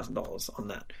couple of $1,000s on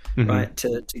that, right?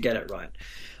 To get it right.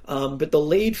 But the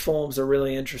lead forms are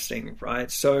really interesting,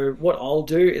 right? So what I'll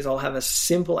do is I'll have a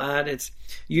simple ad. It's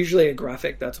usually a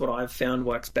graphic. That's what I've found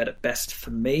works best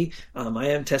for me. I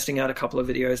am testing out a couple of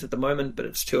videos at the moment, but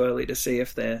it's too early to see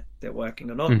if they're working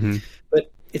or not.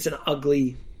 But it's an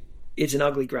ugly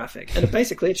graphic, and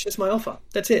basically it's just my offer.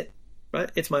 That's it, right?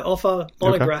 It's my offer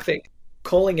on a graphic,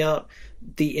 calling out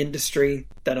the industry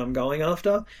that I'm going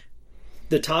after.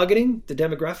 The targeting, the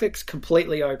demographics,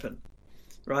 completely open,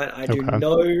 right? I do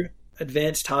no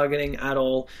advanced targeting at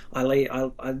all.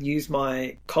 I use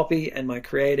my copy and my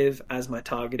creative as my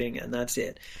targeting, and that's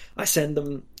it. I send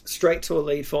them straight to a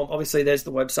lead form. Obviously, there's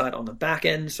the website on the back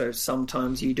end, so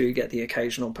sometimes you do get the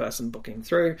occasional person booking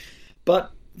through,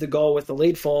 but the goal with the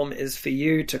lead form is for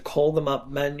you to call them up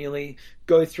manually,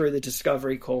 go through the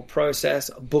discovery call process,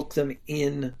 book them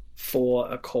in for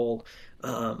a call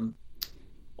on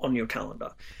your calendar.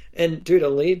 And dude, a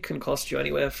lead can cost you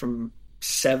anywhere from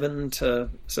 $7 to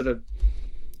sort of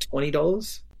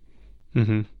 $20.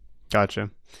 Gotcha.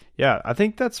 Yeah, I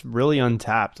think that's really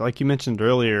untapped. Like you mentioned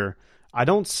earlier, I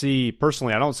don't see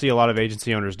a lot of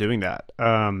agency owners doing that.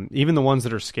 Even the ones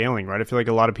that are scaling, right? I feel like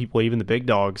a lot of people, even the big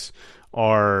dogs,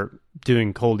 are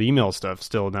doing cold email stuff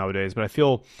still nowadays. But I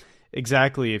feel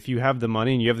exactly, if you have the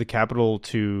money and you have the capital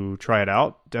to try it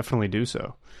out, definitely do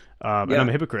so. And I'm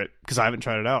a hypocrite because I haven't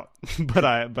tried it out, but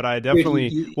I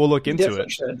definitely will look into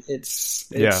it. Should. It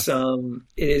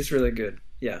is really good.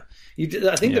 Yeah.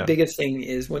 I think the biggest thing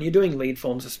is when you're doing lead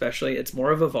forms, especially, it's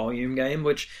more of a volume game,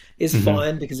 which is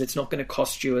fine because it's not going to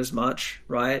cost you as much,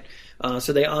 right?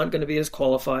 So they aren't going to be as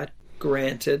qualified,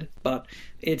 granted, but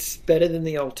it's better than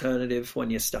the alternative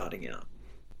when you're starting out,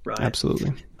 right?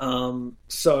 Absolutely.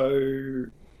 So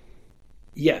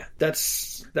yeah,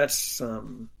 that's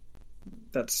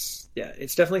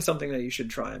it's definitely something that you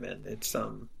should try, man. It's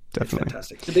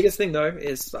fantastic. The biggest thing though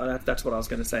is that's what I was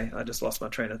going to say. I just lost my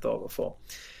train of thought before.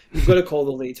 You've got to call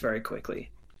the leads very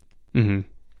quickly.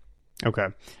 Okay,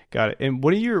 got it. And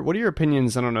what are your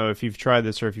opinions? I don't know if you've tried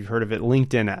this or if you've heard of it.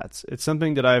 LinkedIn ads. It's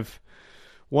something that I've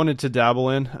wanted to dabble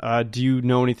in. Do you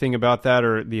know anything about that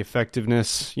or the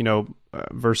effectiveness?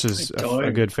 Versus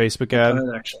a good Facebook I ad.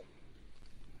 don't actually.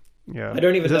 Yeah, I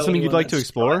don't even is that know something you'd anyone like to that's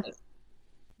explore? tried it.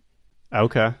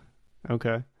 Okay,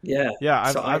 okay. Yeah.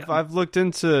 Yeah, So I've looked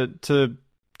into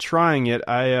trying it.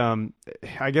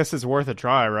 I guess it's worth a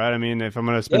try, right? I mean, if I'm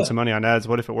going to spend yeah. some money on ads,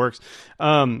 what if it works?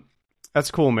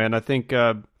 That's cool, man. I think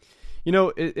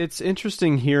it's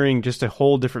interesting hearing just a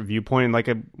whole different viewpoint. Like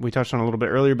we touched on a little bit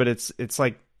earlier, but it's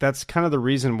like that's kind of the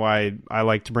reason why I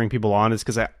like to bring people on is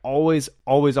because I always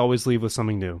leave with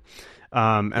something new.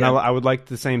 And Yeah. I would like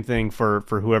the same thing for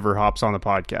whoever hops on the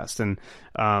podcast. And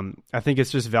I think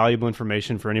it's just valuable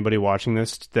information for anybody watching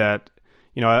this that,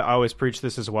 I always preach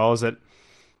this as well, is that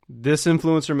this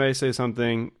influencer may say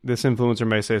something, this influencer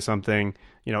may say something,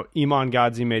 Iman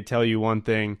Godzi may tell you one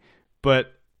thing,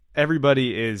 but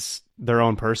everybody is their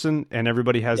own person and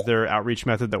everybody has their outreach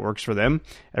method that works for them.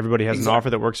 Everybody has an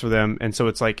offer that works for them. And so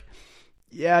it's like,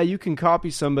 yeah, you can copy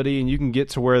somebody and you can get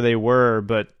to where they were,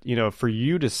 but for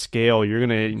you to scale, you're going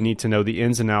to need to know the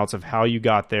ins and outs of how you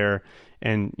got there,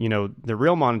 and the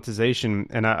real monetization.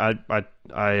 And I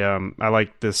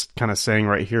like this kind of saying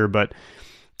right here, but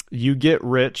you get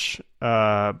rich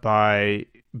by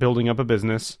building up a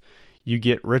business. You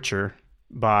get richer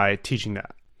by teaching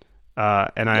that.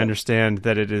 And I understand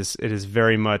that it is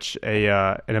very much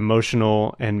an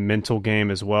emotional and mental game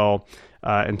as well.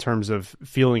 In terms of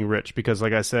feeling rich, because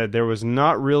like I said, there was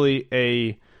not really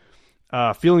a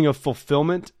feeling of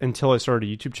fulfillment until I started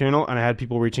a YouTube channel, and I had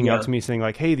people reaching out to me saying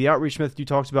like, "Hey, the outreach method you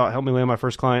talked about helped me land my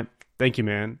first client. Thank you,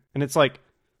 man." And it's like,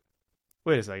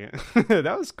 wait a second,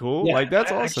 that was cool. Yeah. Like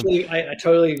that's awesome. Actually, I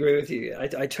totally agree with you.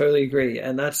 I totally agree,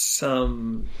 and that's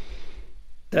been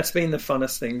the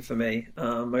funnest thing for me,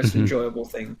 most enjoyable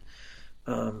thing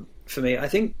for me. I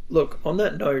think. Look, on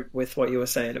that note, with what you were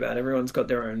saying about everyone's got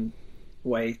their own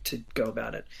way to go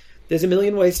about it. There's a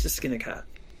million ways to skin a cat,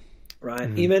 right?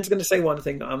 Eman's going to say one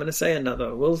thing, I'm going to say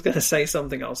another, Will's going to say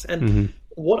something else. And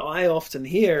what I often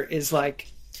hear is like,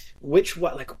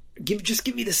 just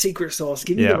give me the secret sauce,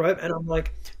 give me the rope. And I'm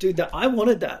like, dude, I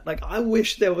wanted that. Like, I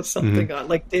wish there was something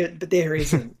but there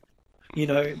isn't.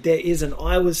 There isn't.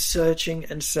 I was searching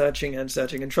and searching and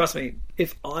searching, and trust me,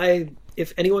 if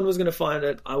anyone was going to find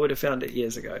it, I would have found it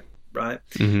years ago. Right?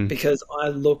 Because I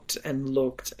looked and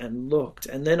looked and looked,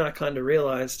 and then I kind of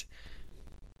realized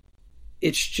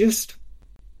it's just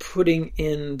putting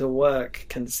in the work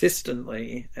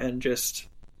consistently and just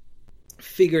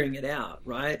figuring it out,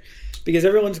 right? Because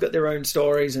everyone's got their own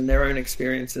stories and their own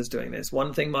experiences doing this.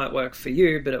 One thing might work for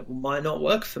you, but it might not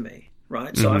work for me,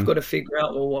 right? So I've got to figure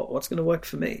out, well, what's going to work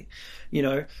for me,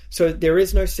 So there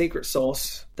is no secret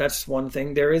sauce. That's one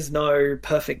thing. There is no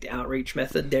perfect outreach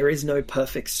method. There is no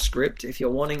perfect script. If you're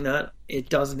wanting that, it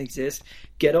doesn't exist.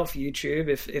 Get off YouTube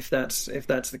if that's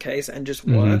the case, and just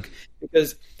work.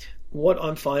 Because what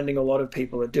I'm finding a lot of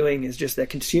people are doing is just they're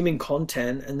consuming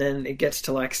content, and then it gets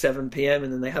to like 7 p.m.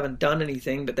 and then they haven't done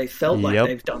anything, but they felt like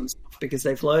they've done stuff because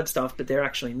they've learned stuff, but they're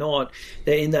actually not.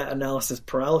 They're in that analysis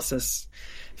paralysis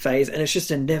phase, and it's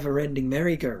just a never-ending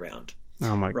merry-go-round.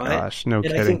 Oh my right? gosh, no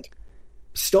kidding. I think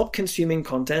stop consuming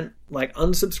content, like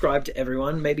unsubscribe to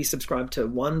everyone, maybe subscribe to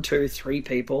 1, 2, 3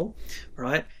 people,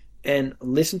 right? And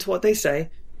listen to what they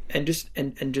say, and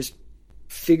just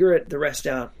figure the rest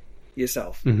out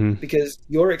yourself, because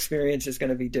your experience is going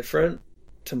to be different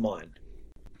to mine.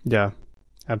 Yeah,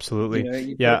 absolutely.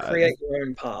 You've got to create your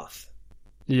own path.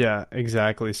 Yeah,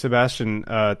 exactly. Sebastian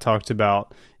talked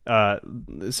about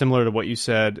similar to what you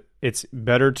said. It's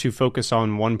better to focus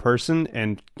on one person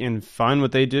and find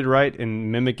what they did right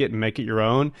and mimic it and make it your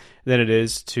own than it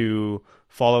is to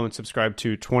follow and subscribe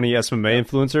to 20 SMA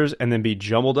influencers and then be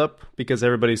jumbled up because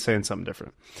everybody's saying something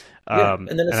different. And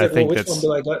then it's like, well, which one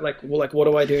do I go? Like, what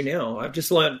do I do now? I've just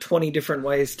learned 20 different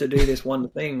ways to do this one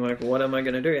thing. Like, what am I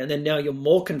going to do? And then now you're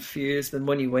more confused than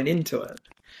when you went into it.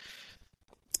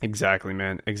 Exactly,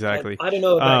 man. Exactly. I don't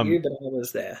know about you, but I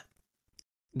was there.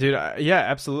 Dude, yeah,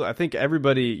 absolutely. I think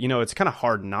everybody, it's kind of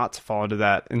hard not to fall into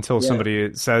that until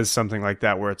somebody says something like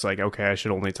that where it's like, okay, I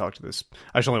should only watch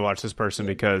this person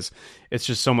because it's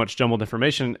just so much jumbled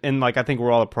information. And like, I think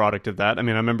we're all a product of that. I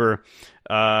mean, I remember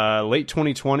late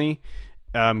 2020,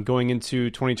 going into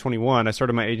 2021, I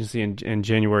started my agency in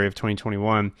January of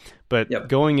 2021, but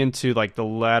going into like the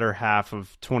latter half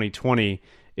of 2020,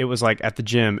 it was like at the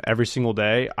gym every single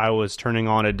day, I was turning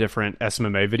on a different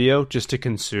SMMA video just to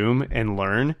consume and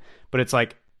learn. But it's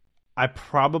like, I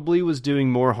probably was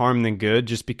doing more harm than good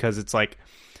just because it's like,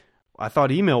 I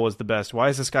thought email was the best. Why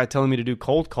is this guy telling me to do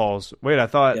cold calls? Wait, I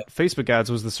thought Facebook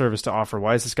ads was the service to offer.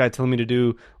 Why is this guy telling me to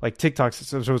do like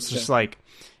TikToks? So it's just like,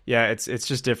 yeah, it's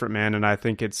just different, man. And I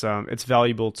think it's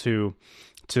valuable to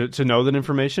know that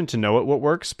information, to know what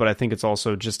works. But I think it's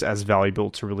also just as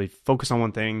valuable to really focus on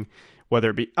one thing, whether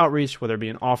it be outreach, whether it be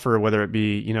an offer, whether it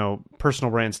be, you know,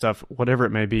 personal brand stuff, whatever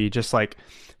it may be. Just like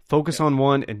focus on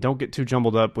one and don't get too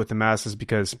jumbled up with the masses,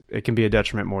 because it can be a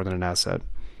detriment more than an asset.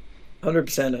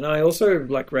 100%. And I also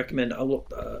like recommend a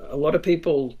lot of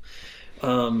people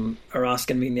are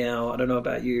asking me now, I don't know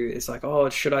about you, it's like, oh,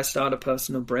 should I start a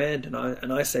personal brand? And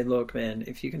I say, look, man,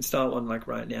 if you can start one like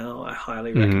right now, I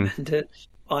highly recommend it.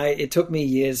 It took me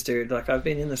years, dude. Like I've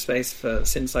been in the space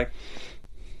since like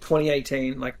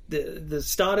 2018. Like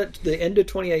the end of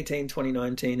 2018,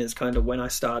 2019 is kind of when I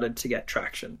started to get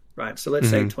traction, right? So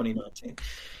let's say 2019.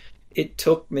 It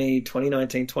took me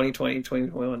 2019, 2020,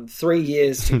 2021, 3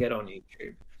 years to get on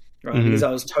YouTube, right? Because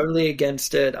I was totally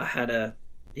against it. I had a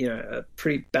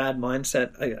pretty bad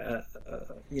mindset.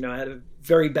 I had a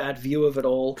very bad view of it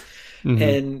all.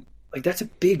 And like, that's a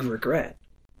big regret,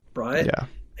 right? Yeah.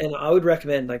 And I would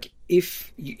recommend, like,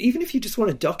 even if you just want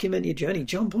to document your journey,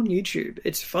 jump on YouTube.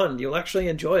 It's fun. You'll actually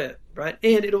enjoy it, right?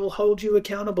 And it'll hold you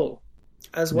accountable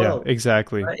as well. Yeah,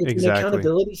 exactly. Right? It's an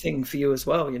accountability thing for you as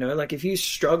well. You know, like if you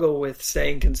struggle with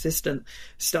staying consistent,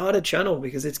 start a channel,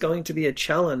 because it's going to be a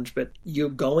challenge, but you're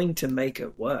going to make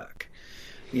it work.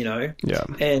 You know? Yeah.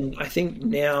 And I think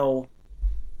now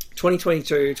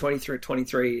 2022,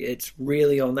 23, it's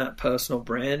really on that personal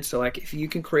brand. So like if you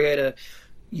can create a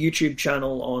YouTube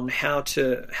channel on how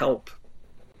to help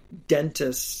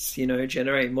dentists, you know,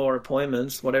 generate more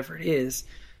appointments, whatever it is,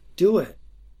 do it.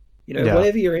 You know,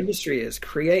 whatever your industry is,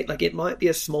 create, like it might be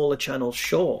a smaller channel,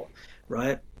 sure,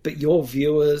 right? But your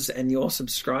viewers and your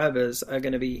subscribers are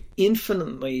going to be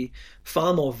infinitely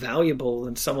far more valuable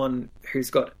than someone who's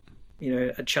got, you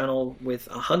know, a channel with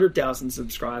 100,000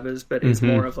 subscribers, but is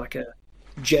more of like a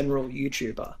general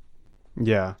YouTuber.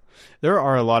 Yeah. There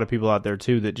are a lot of people out there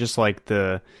too that just like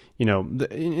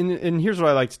and here's what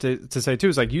I like to say too,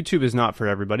 is like YouTube is not for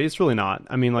everybody. It's really not.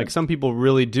 I mean, like some people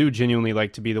really do genuinely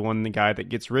like to be the guy that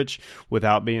gets rich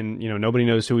without being, you know, nobody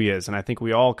knows who he is. And I think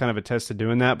we all kind of attest to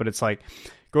doing that, but it's like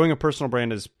growing a personal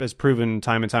brand has proven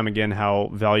time and time again how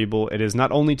valuable it is,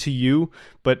 not only to you,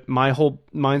 but my whole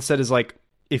mindset is like,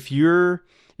 if you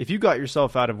got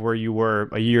yourself out of where you were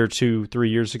a year, 2, 3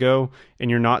 years ago, and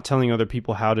you're not telling other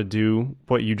people how to do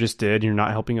what you just did, you're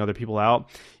not helping other people out,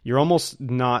 you're almost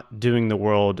not doing the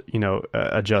world, you know,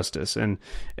 a justice. And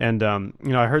you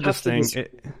know, I heard this thing.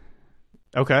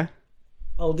 Okay.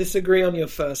 I'll disagree on your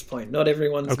first point. Not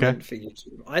everyone's meant for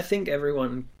YouTube. I think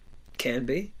everyone can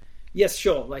be. Yes,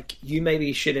 sure. Like you may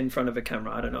be shit in front of a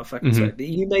camera. I don't know if I can say it, but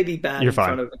you may be bad in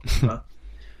front of a camera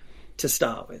to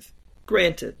start with.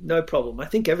 Granted, no problem. I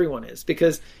think everyone is,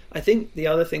 because I think the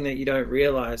other thing that you don't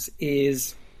realize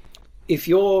is if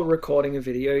you're recording a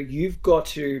video, you've got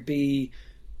to be,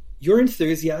 your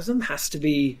enthusiasm has to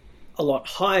be a lot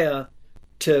higher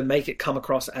to make it come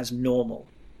across as normal,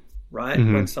 right?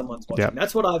 When someone's watching. Yep.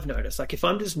 That's what I've noticed. Like if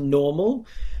I'm just normal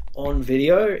on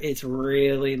video, it's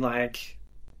really like,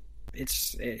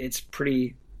 it's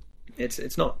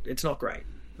not great.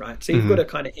 Right. So you've got to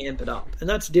kind of amp it up, and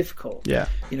that's difficult. Yeah.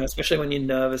 You know, especially when you're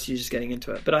nervous, you're just getting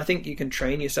into it. But I think you can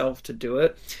train yourself to do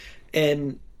it.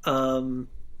 And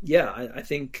I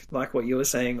think like what you were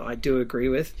saying, I do agree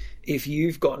with. If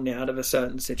you've gotten out of a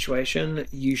certain situation,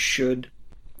 you should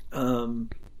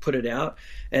put it out.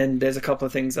 And there's a couple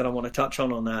of things that I want to touch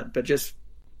on that. But just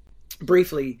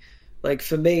briefly, like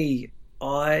for me,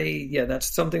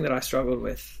 that's something that I struggled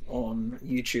with on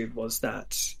YouTube, was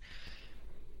that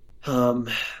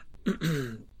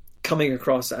coming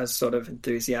across as sort of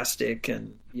enthusiastic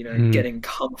and, you know, getting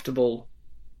comfortable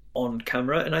on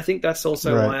camera. And I think that's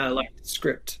also why I like to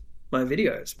script my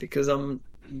videos, because I'm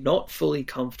not fully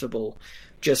comfortable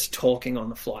just talking on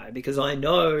the fly, because I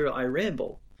know I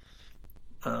ramble.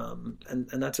 And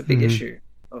that's a big issue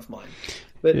of mine.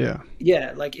 But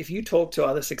like if you talk to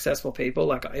other successful people,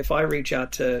 like if I reach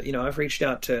out to, you know, I've reached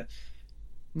out to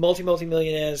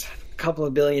multi-millionaires, a couple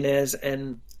of billionaires,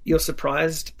 and you're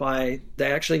surprised by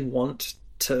they actually want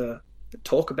to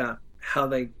talk about how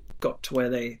they got to where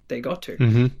they got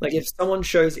to. Like if someone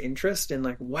shows interest in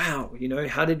like, wow, you know,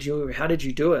 how did you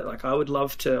do it? Like I would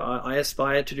love to, I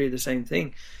aspire to do the same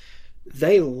thing.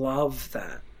 They love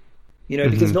that, you know,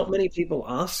 because not many people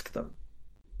ask them.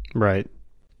 Right.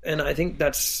 And I think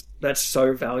that's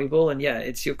so valuable. And yeah,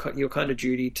 it's your kind of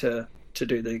duty to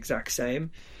do the exact same.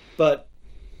 But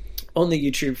on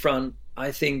the YouTube front,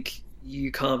 I think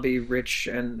you can't be rich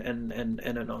and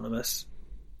anonymous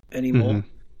anymore.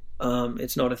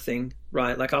 It's not a thing,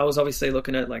 right? Like I was obviously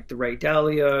looking at like the Ray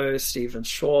Dalio, Steven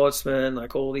Schwartzman,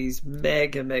 like all these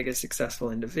mega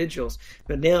successful individuals.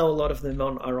 But now a lot of them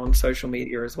are on social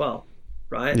media as well,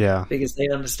 right? Yeah. Because they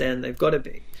understand they've got to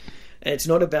be. And it's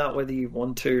not about whether you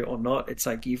want to or not. It's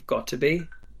like you've got to be.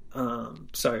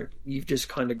 So you've just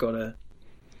kind of got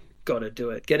to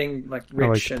do it. Getting like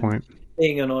rich and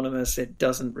being anonymous, it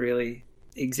doesn't really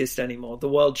exist anymore. The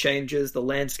world changes, the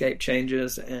landscape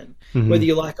changes, and whether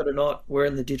you like it or not, we're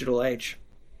in the digital age.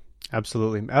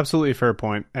 Absolutely fair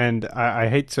point. And I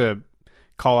hate to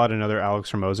call out another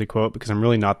Alex Hormozi quote because I'm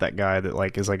really not that guy that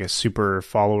like is like a super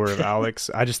follower of Alex.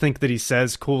 I just think that he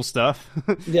says cool stuff.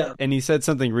 Yeah. And he said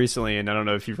something recently, and I don't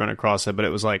know if you've run across it, but it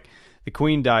was like the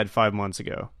Queen died 5 months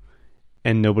ago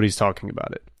and nobody's talking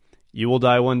about it. You will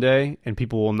die one day and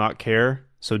people will not care.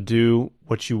 So do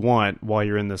what you want while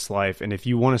you're in this life. And if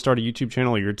you want to start a YouTube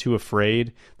channel, you're too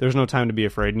afraid, there's no time to be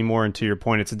afraid anymore. And to your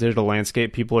point, it's a digital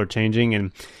landscape. People are changing.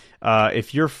 And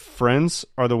if your friends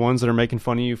are the ones that are making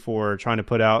fun of you for trying to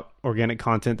put out organic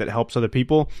content that helps other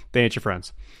people, they ain't your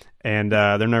friends. And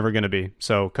they're never going to be.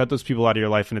 So cut those people out of your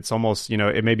life. And it's almost,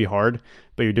 it may be hard,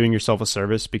 but you're doing yourself a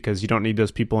service because you don't need those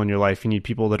people in your life. You need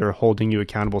people that are holding you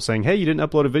accountable saying, hey, you didn't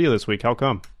upload a video this week. How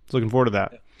come? I was looking forward to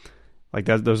that. Like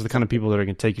that, those are the kind of people that are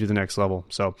going to take you to the next level.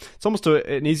 So it's almost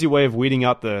an easy way of weeding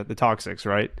out the toxics,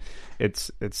 right?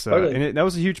 Totally. And that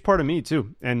was a huge part of me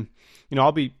too. And,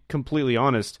 I'll be completely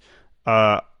honest.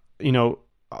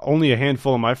 Only a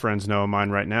handful of my friends know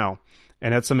mine right now.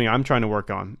 And that's something I'm trying to work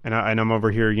on. And I'm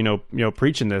over here,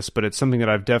 preaching this, but it's something that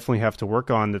I've definitely have to work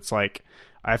on. That's like,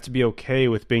 I have to be okay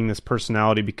with being this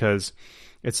personality because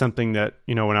it's something that,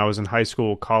 when I was in high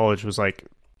school, college was like,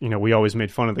 we always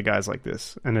made fun of the guys like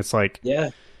this. And it's like,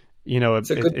 yeah, it's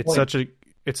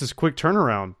this quick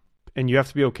turnaround and you have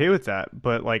to be okay with that.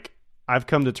 But like, I've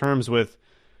come to terms with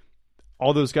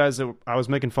all those guys that I was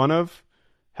making fun of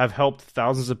have helped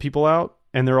thousands of people out.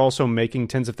 And they're also making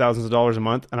tens of thousands of dollars a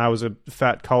month. And I was a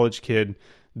fat college kid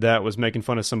that was making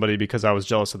fun of somebody because I was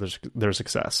jealous of their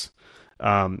success.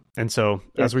 And so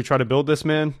as we try to build this,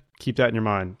 man, keep that in your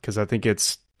mind. Cause I think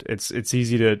it's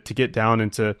easy to get down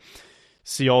and to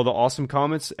see all the awesome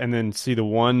comments and then see the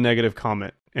one negative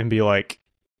comment and be like,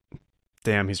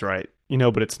 damn, he's right.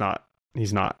 But it's not.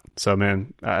 He's not. So,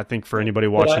 man, I think for anybody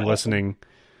watching, listening.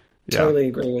 Totally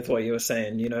agree with what you were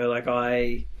saying.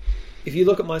 If you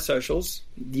look at my socials,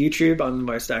 YouTube, I'm the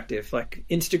most active. Like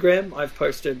Instagram, I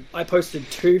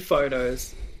posted 2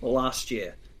 photos last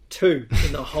year. 2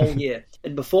 in the whole year.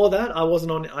 And before that,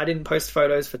 I didn't post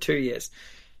photos for 2 years.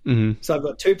 Mm-hmm. So I've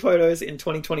got 2 photos in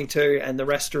 2022 and the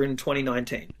rest are in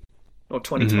 2019 or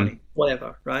 2020,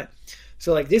 whatever, right?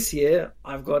 So like this year,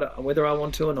 I've got to, whether I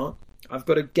want to or not, I've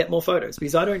got to get more photos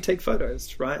because I don't take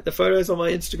photos, right? The photos on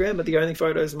my Instagram are the only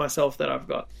photos of myself that I've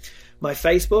got. My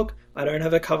Facebook, I don't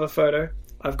have a cover photo.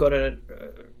 I've got a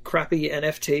crappy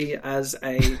NFT as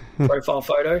a profile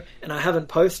photo and I haven't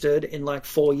posted in like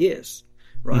 4 years,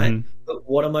 right? Mm-hmm. But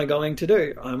what am I going to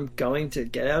do? I'm going to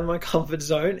get out of my comfort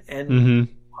zone and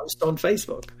post on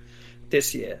Facebook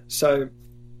this year. So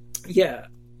yeah,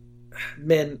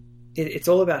 man, it's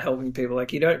all about helping people.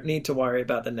 Like you don't need to worry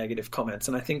about the negative comments.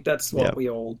 And I think that's what we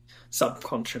all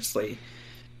subconsciously,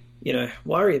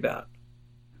 worry about.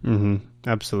 Mm-hmm.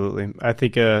 Absolutely. I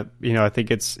think, I think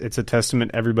it's a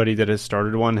testament. Everybody that has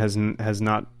started one has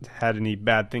not had any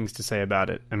bad things to say about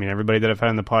it. I mean, everybody that I've had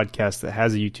on the podcast that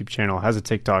has a YouTube channel, has a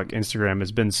TikTok, Instagram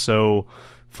has been so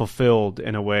fulfilled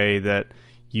in a way that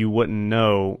you wouldn't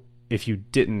know if you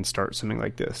didn't start something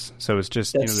like this. So it's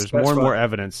just, there's more and more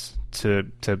evidence to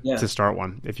start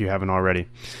one if you haven't already.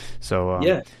 So,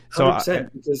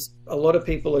 100%, because a lot of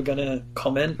people are going to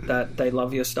comment that they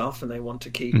love your stuff and they want to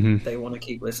keep,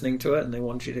 listening to it and they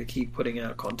want you to keep putting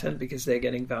out content because they're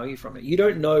getting value from it. You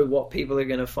don't know what people are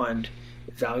going to find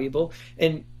valuable.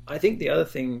 And I think the other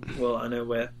thing, well, I know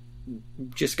we're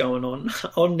just going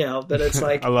on now, but it's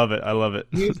like, I love it.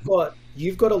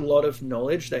 You've got a lot of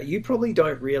knowledge that you probably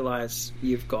don't realize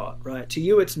you've got, right? To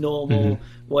you, it's normal,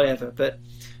 whatever. But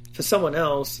for someone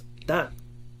else, that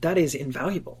is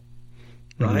invaluable,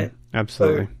 right?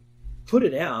 Absolutely. So put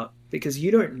it out because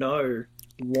you don't know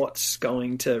what's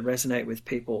going to resonate with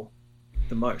people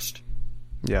the most.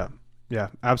 Yeah,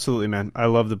 absolutely, man. I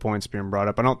love the points being brought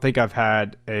up. I don't think I've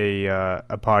had a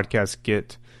podcast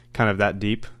get kind of that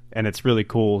deep. And it's really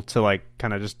cool to like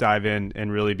kind of just dive in and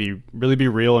really be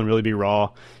real and really be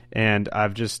raw. And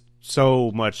I've just so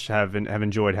much have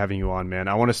enjoyed having you on, man.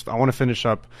 I want to finish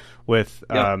up with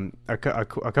a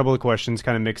couple of questions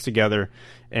kind of mixed together,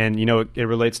 and it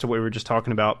relates to what we were just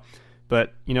talking about.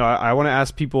 But I want to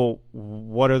ask people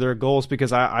what are their goals,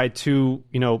 because I too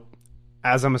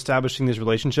as I'm establishing these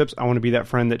relationships, I want to be that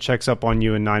friend that checks up on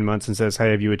you in 9 months and says,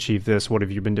 hey, have you achieved this? What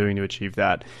have you been doing to achieve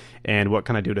that? And what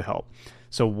can I do to help?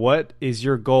 So what is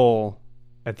your goal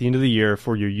at the end of the year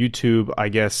for your YouTube? I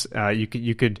guess you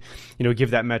could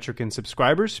give that metric in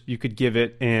subscribers. You could give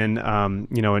it in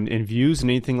in views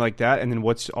and anything like that. And then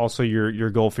what's also your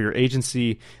goal for your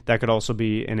agency? That could also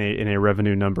be in a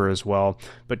revenue number as well.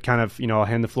 But kind of I'll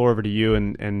hand the floor over to you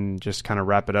and just kind of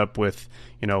wrap it up with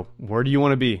where do you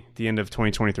want to be at the end of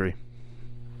 2023?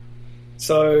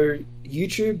 So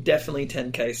YouTube, definitely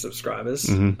 10K subscribers.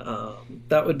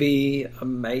 That would be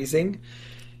amazing.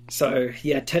 So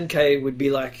yeah, 10K would be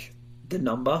like the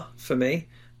number for me.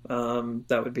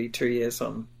 That would be 2 years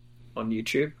on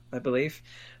YouTube, I believe.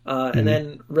 And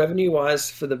then revenue wise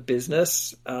for the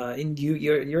business,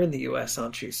 you're in the US,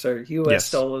 aren't you? So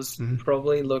US dollars,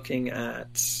 probably looking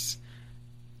at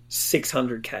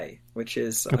 600K, which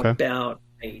is about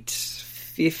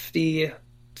 850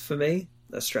 for me,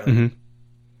 Australian.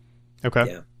 Okay.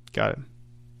 Yeah. Got it.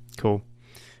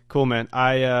 Cool, man.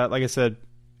 Like I said,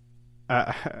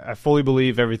 I fully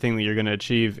believe everything that you're going to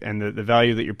achieve and the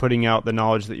value that you're putting out, the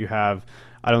knowledge that you have.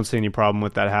 I don't see any problem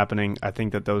with that happening. I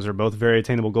think that those are both very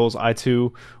attainable goals. I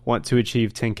too want to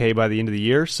achieve 10K by the end of the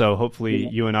year. So hopefully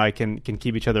you and I can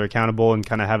keep each other accountable and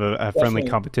kind of have a friendly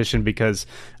competition because,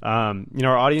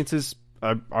 our audiences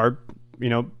are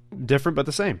different but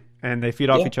the same. And they feed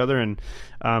off each other. And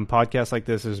podcasts like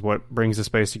this is what brings the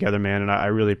space together, man. And I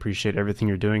really appreciate everything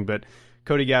you're doing. But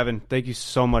Cody, Gavin, thank you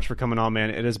so much for coming on, man.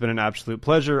 It has been an absolute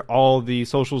pleasure. All the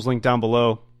socials linked down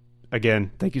below. Again,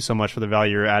 thank you so much for the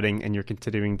value you're adding and you're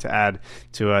continuing to add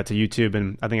to YouTube.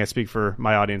 And I think I speak for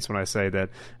my audience when I say that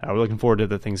we're looking forward to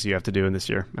the things you have to do in this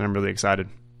year. And I'm really excited.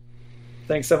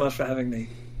 Thanks so much for having me.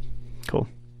 Cool.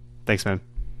 Thanks, man.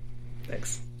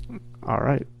 Thanks. All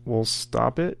right. We'll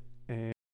stop it.